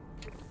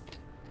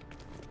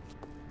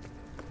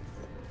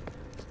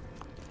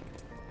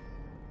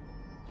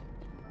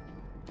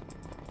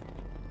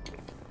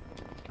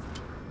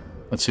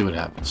 Let's see what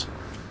happens.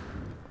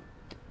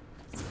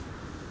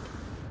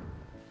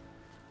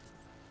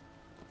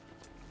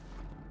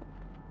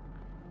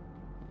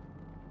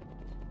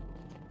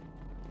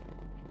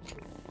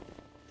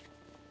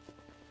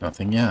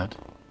 Nothing yet.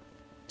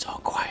 It's all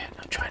quiet.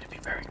 I'm trying to be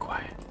very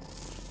quiet.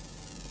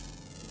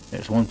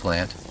 There's one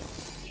plant.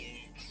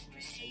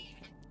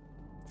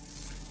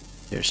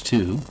 There's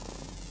two.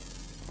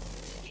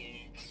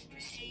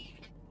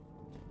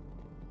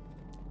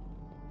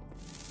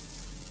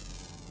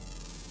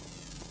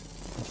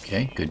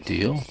 Okay, good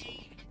deal.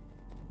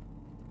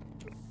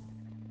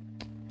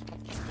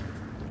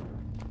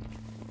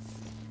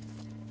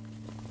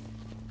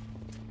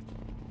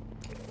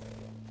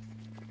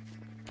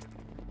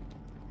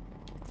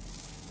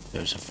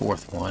 There's a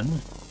fourth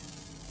one.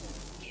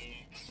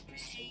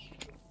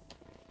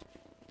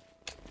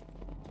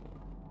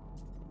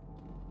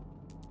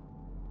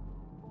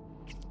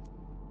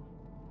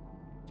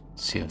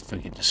 See if we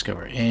can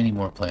discover any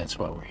more plants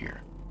while we're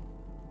here.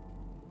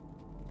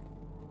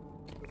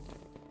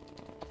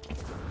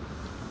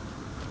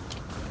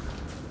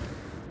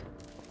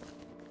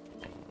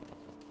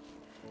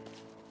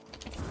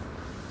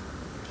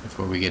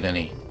 Before we get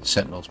any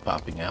sentinels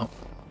popping out.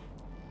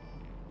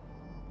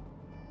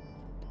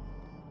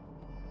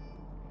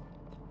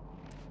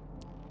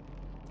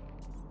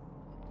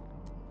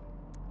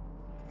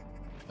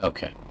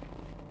 Okay,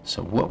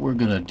 so what we're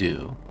gonna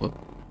do, whoop,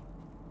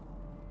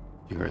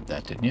 you heard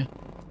that, didn't you?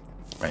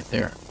 Right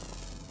there.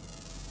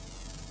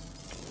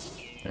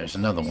 There's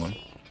another one.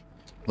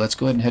 Let's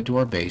go ahead and head to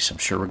our base. I'm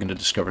sure we're gonna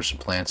discover some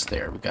plants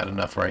there. We've got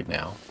enough right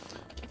now.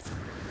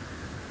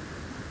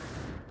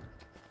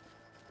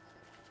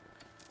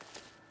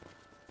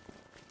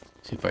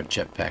 See if our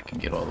jetpack can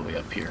get all the way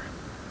up here.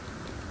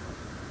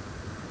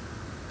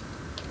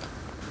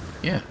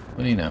 Yeah,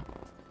 what do you know?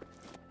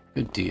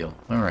 Good deal.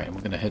 Alright,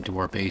 we're going to head to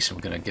our base and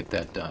we're going to get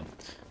that done.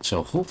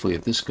 So hopefully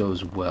if this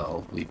goes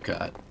well, we've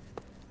got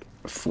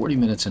 40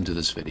 minutes into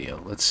this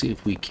video. Let's see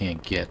if we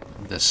can't get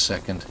the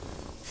second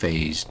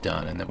phase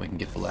done, and then we can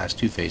get the last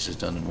two phases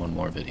done in one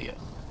more video.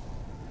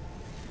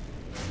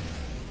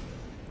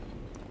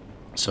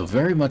 So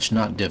very much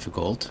not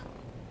difficult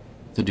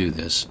to do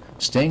this.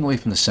 Staying away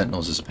from the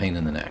sentinels is a pain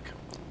in the neck.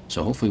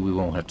 So hopefully we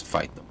won't have to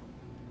fight them.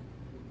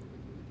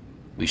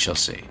 We shall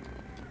see.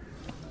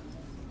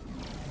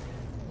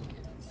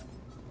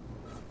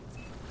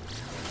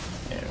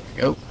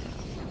 Go.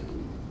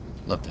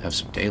 Love to have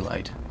some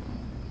daylight.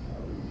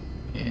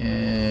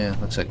 Yeah,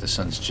 looks like the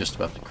sun's just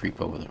about to creep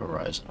over the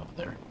horizon over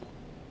there.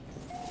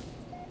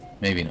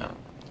 Maybe not.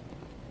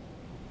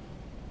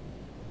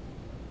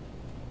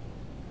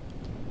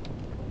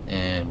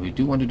 And we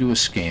do want to do a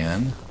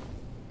scan,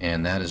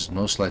 and that is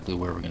most likely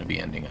where we're going to be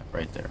ending up,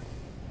 right there.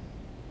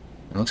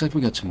 It looks like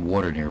we got some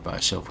water nearby,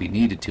 so if we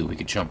needed to, we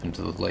could jump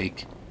into the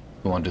lake,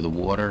 go under the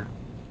water,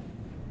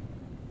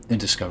 and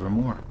discover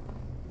more.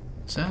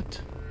 Is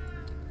that?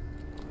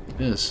 It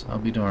is. I'll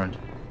be darned.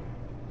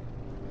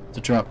 It's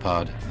a drop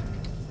pod.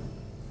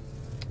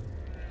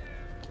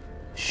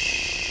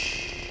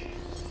 Shh.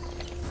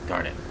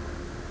 Darn it.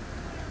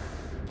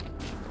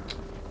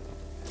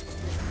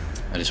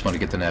 I just want to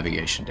get the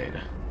navigation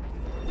data.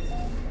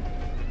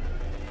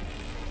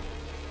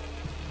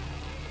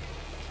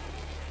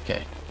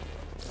 Okay.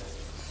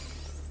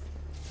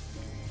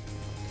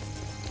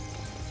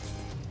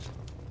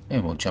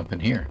 And we'll jump in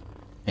here.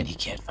 And he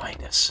can't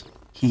find us.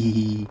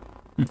 Hee.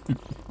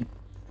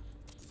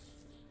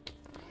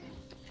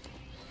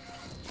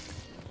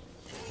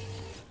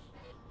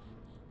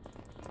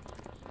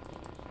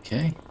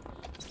 Okay.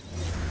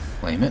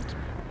 Claim it.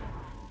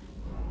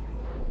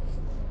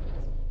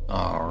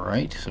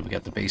 Alright, so we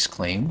got the base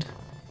claimed.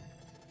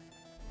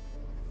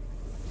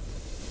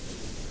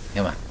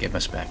 Come on, get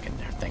us back in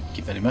there. Thank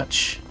you very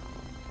much.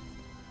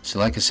 So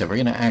like I said, we're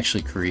going to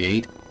actually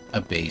create a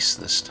base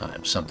this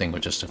time. Something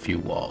with just a few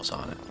walls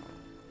on it.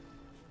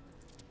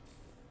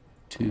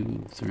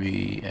 2,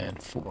 3,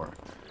 and 4.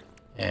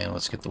 And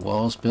let's get the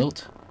walls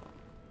built.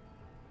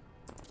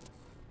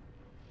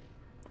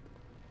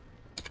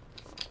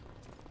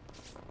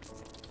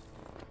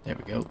 There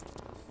we go.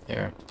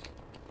 There.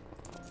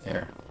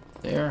 There.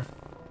 There.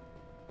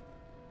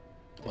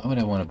 Why would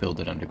I want to build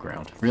it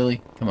underground?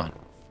 Really? Come on.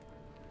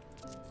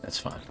 That's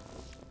fine.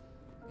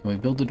 Can we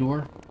build the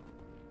door?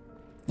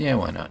 Yeah,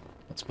 why not?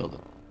 Let's build it.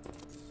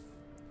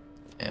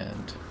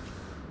 And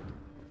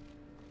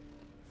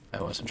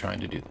I wasn't trying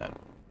to do that.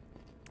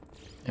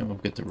 And we'll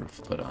get the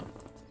roof put on.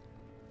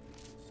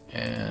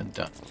 And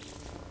done.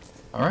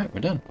 Alright,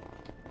 we're done.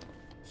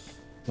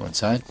 Go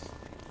inside.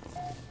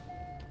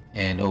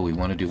 And, oh, we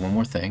want to do one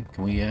more thing.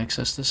 Can we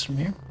access this from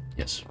here?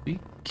 Yes, we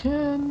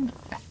can.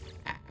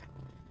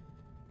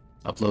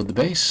 Upload the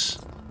base.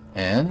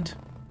 And...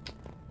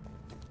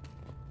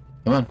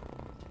 come on.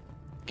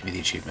 Give me the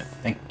achievement.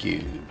 Thank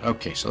you.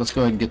 Okay, so let's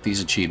go ahead and get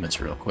these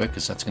achievements real quick,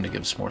 because that's going to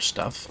give us more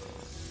stuff.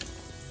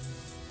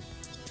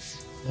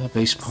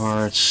 Base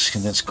parts,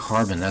 condensed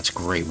carbon, that's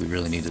great. We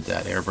really needed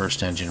that.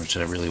 Airburst engine, which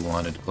I really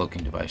wanted.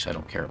 Cloaking device, I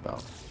don't care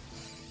about.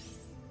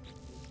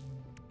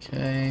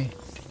 Okay.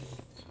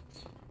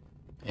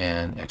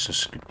 And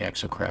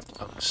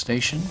exocraft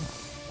station.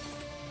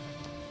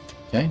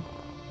 Okay.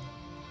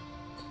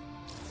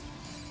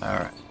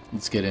 Alright,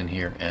 let's get in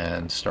here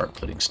and start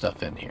putting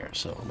stuff in here.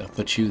 So I'm going to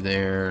put you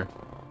there.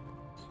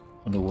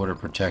 Underwater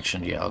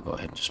protection, yeah, I'll go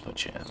ahead and just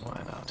put you in.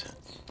 Why not?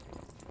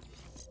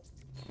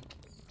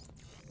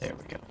 There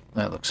we go.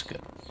 That looks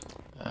good.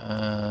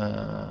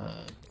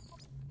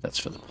 That's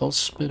for the pulse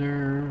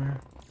spitter.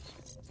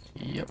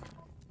 Yep.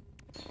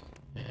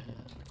 And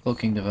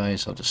cloaking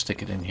device, I'll just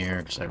stick it in here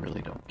because I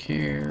really don't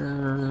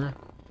care.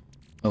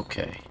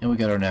 Okay, and we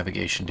got our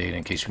navigation data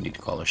in case we need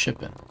to call our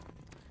ship in.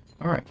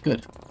 Alright,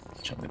 good.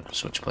 So I'm going to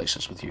switch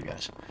places with you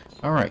guys.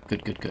 Alright,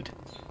 good, good, good.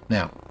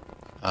 Now,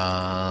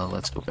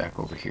 let's go back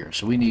over here.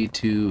 So we need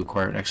to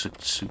acquire an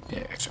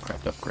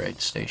exocraft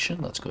upgrade station.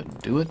 Let's go ahead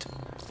and do it.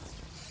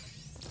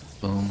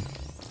 Boom.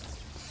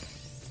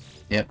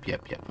 Yep,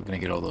 yep, yep. We're going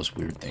to get all those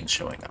weird things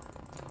showing up.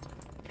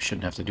 We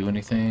shouldn't have to do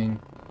anything.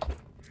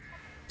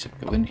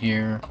 Except go in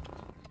here.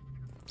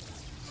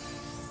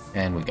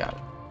 And we got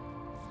it.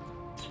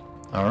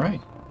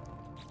 Alright.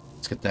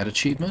 Let's get that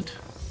achievement.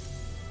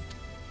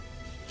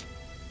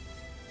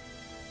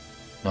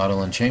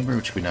 Nautilin chamber,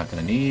 which we're not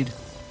going to need.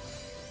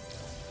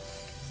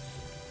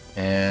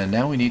 And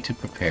now we need to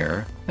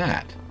prepare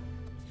that.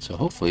 So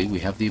hopefully we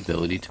have the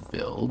ability to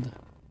build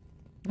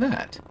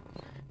that.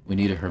 We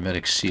need a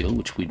hermetic seal,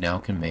 which we now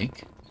can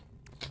make.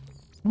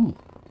 Ooh,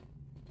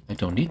 I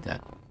don't need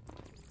that.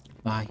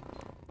 Bye.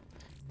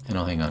 And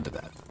I'll hang on to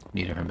that.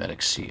 Need a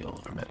hermetic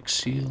seal. Hermetic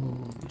seal,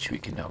 which we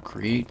can now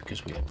create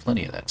because we have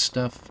plenty of that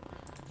stuff.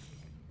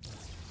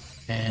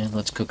 And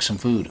let's cook some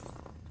food.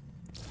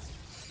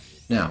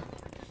 Now,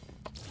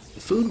 the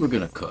food we're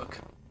going to cook,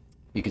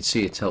 you can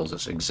see it tells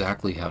us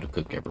exactly how to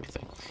cook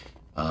everything.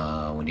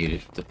 We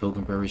needed the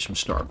pilgrim berries from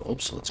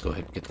Starbulb, so let's go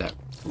ahead and get that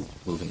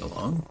moving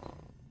along.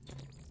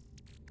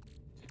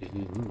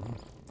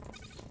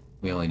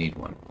 We only need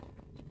one.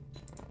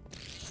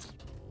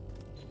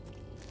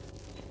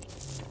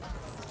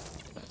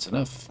 That's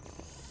enough.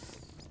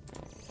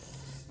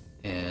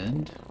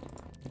 And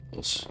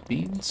pulse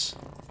beans.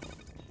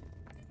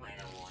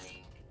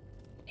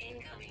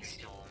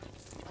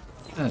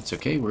 That's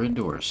okay, we're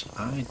indoors.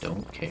 I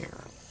don't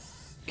care.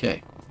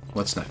 Okay,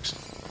 what's next?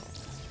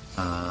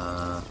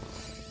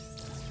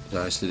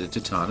 Guys did it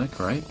to tonic,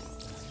 right?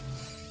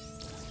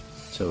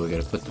 So we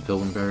gotta put the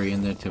pilgrim berry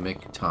in there to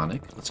make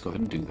tonic. Let's go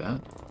ahead and do that.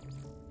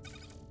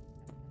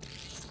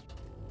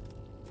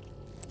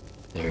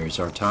 There's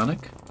our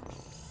tonic.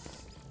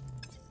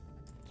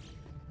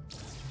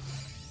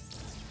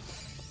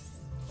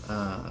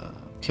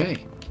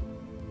 Okay.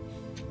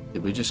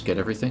 Did we just get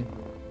everything?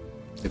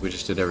 I think we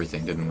just did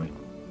everything, didn't we?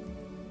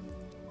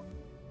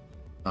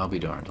 I'll be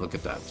darned. Look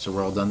at that. So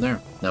we're all done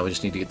there. Now we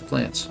just need to get the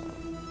plants.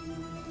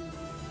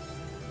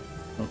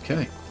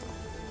 Okay.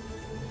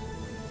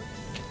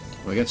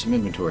 We got some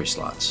inventory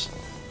slots.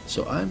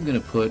 So I'm going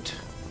to put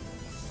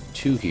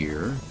 2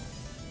 here.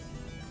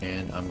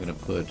 And I'm going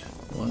to put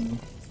 1,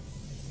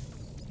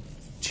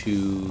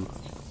 2,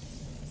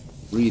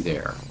 3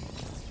 there.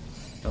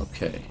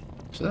 Okay.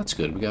 So that's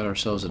good. We got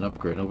ourselves an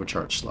upgrade, an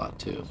overcharge slot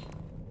too.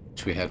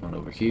 Which we had one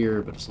over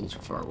here, but it's a little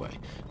too far away.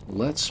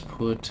 Let's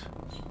put...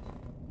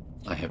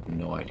 I have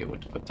no idea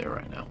what to put there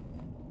right now.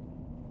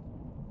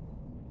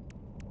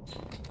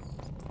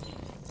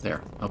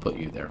 There. I'll put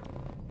you there.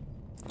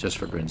 Just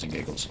for grins and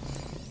giggles.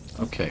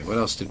 Okay, what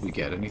else did we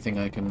get? Anything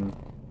I can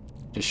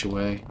dish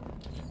away?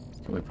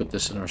 Can we put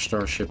this in our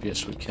starship?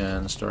 Yes, we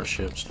can.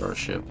 Starship,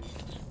 starship,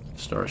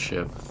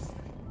 starship.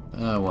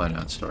 Why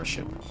not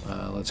starship?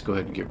 Let's go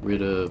ahead and get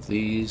rid of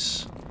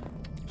these.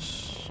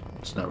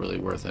 It's not really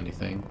worth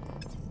anything.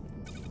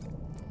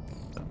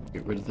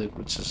 Get rid of it,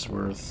 which is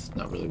worth,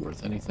 not really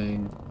worth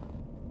anything.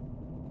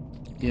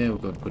 Yeah, we'll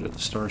go and put it in the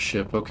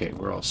starship. Okay,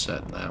 we're all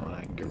set in that one.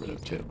 I can get rid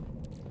of too.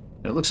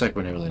 And it looks like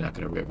we're really not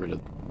going to get rid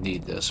of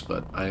need this,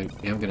 but I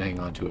am going to hang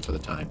on to it for the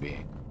time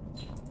being,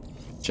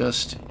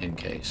 just in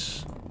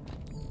case.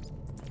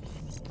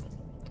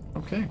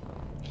 Okay.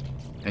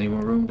 Any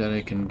more room that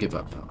I can give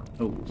up?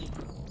 Oh,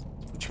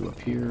 put you up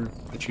here.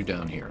 Put you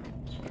down here.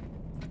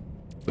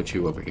 Put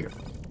you over here.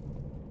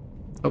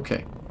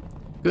 Okay.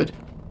 Good.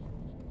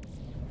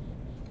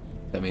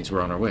 That means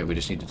we're on our way. We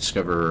just need to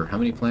discover how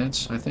many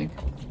plants, I think?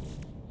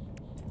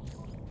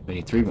 We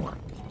need 3 more.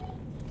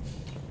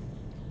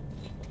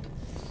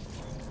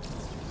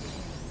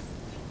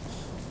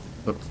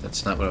 Oop,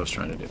 that's not what I was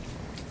trying to do.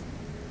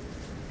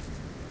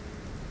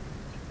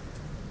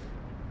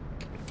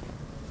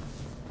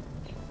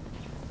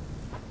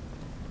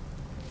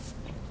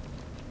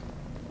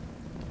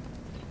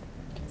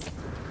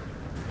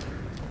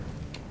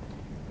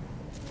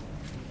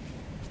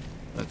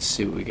 Let's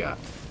see what we got.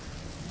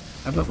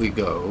 How about we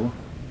go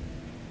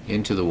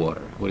into the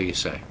water? What do you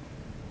say?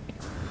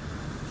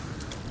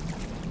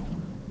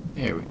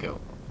 There we go.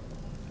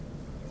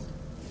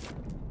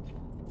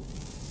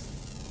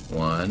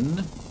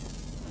 1,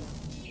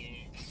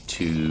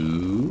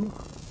 2,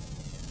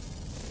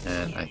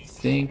 and I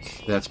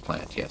think that's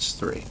plant. Yes,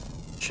 3.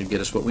 Should get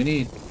us what we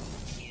need.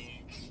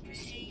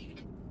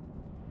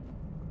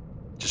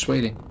 Just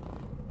waiting.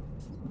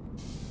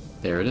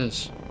 There it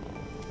is.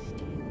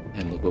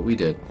 And look what we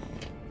did.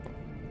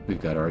 We've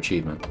got our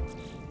achievement.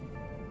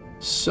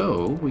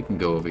 So we can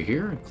go over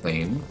here and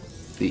claim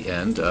the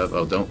end of...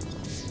 Oh, don't...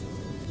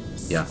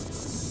 Yeah.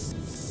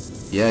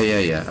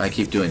 Yeah. I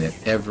keep doing it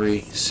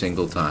every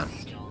single time.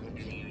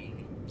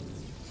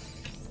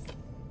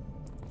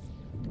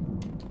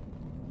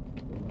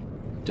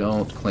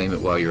 Don't claim it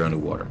while you're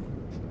underwater.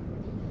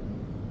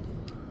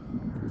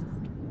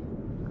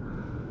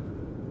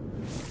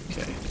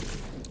 Okay.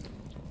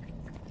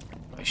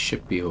 My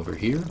ship be over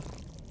here.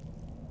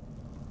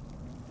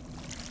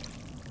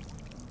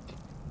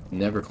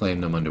 Never claim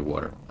them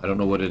underwater. I don't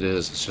know what it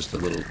is. It's just a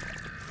little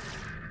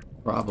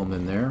problem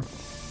in there.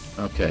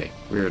 Okay,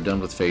 we are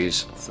done with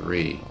phase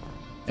 3.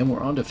 And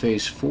we're on to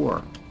phase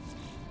 4.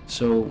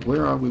 So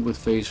where are we with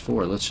phase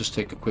 4? Let's just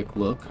take a quick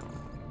look.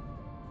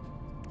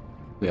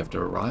 We have to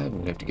arrive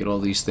and we have to get all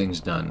these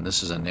things done.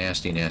 This is a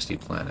nasty, nasty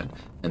planet.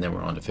 And then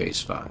we're on to phase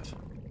 5.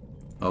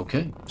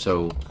 Okay,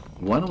 so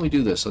why don't we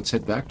do this? Let's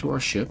head back to our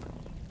ship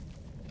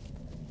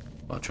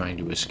while trying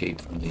to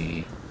escape from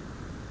the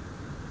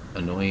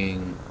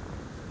annoying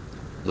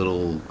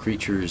little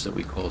creatures that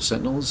we call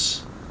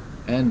Sentinels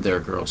and their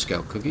Girl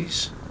Scout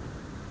cookies.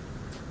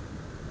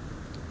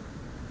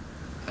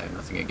 I have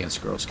nothing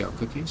against Girl Scout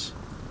cookies,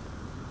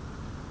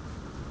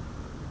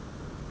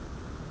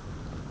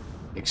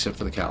 except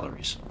for the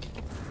calories.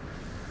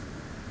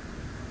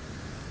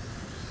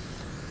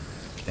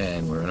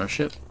 And we're in our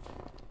ship,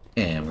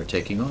 and we're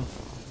taking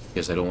off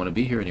because I don't want to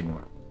be here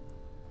anymore.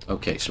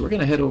 Okay, so we're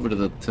going to head over to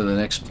the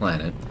next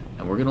planet,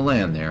 and we're going to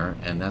land there,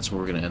 and that's where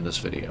we're going to end this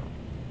video.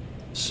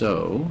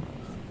 So,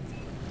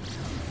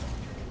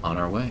 on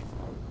our way.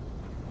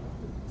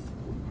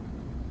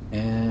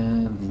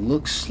 And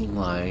looks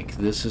like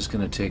this is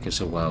going to take us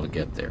a while to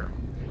get there.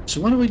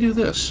 So why don't we do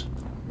this?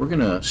 We're going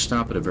to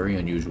stop at a very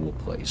unusual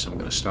place. I'm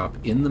going to stop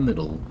in the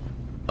middle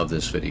of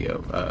this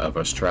video of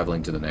us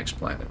traveling to the next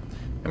planet,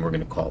 and we're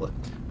going to call it.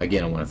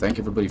 Again, I want to thank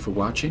everybody for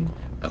watching.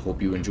 I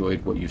hope you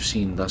enjoyed what you've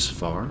seen thus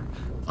far,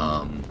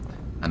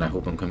 and I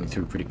hope I'm coming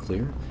through pretty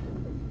clear.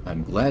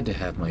 I'm glad to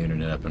have my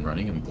internet up and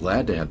running. I'm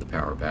glad to have the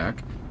power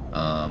back.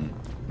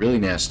 Really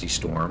nasty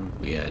storm.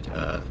 We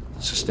had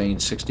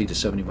sustained 60 to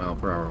 70 mile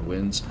per hour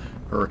winds,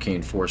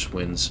 hurricane force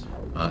winds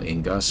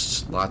in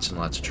gusts, lots and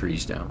lots of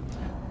trees down.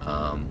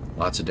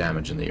 Lots of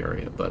damage in the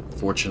area, but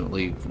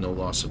fortunately no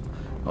loss of...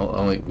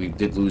 Only we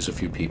did lose a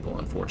few people,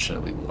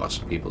 unfortunately. Lots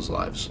of people's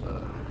lives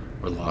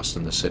were lost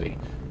in the city,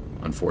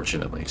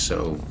 unfortunately.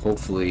 So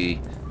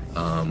hopefully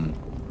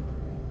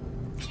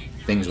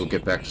things will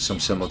get back to some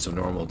semblance of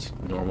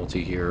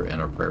normality here, and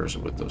our prayers are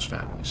with those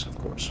families, of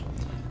course.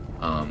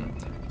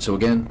 So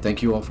again,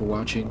 thank you all for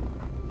watching.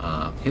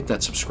 Hit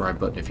that subscribe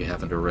button if you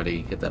haven't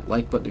already. Hit that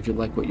like button if you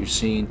like what you've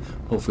seen.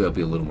 Hopefully I'll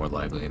be a little more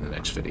lively in the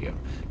next video.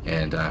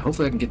 And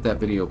hopefully I can get that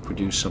video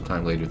produced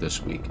sometime later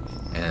this week.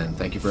 And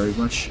thank you very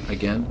much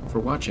again for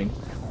watching.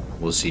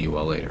 We'll see you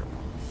all later.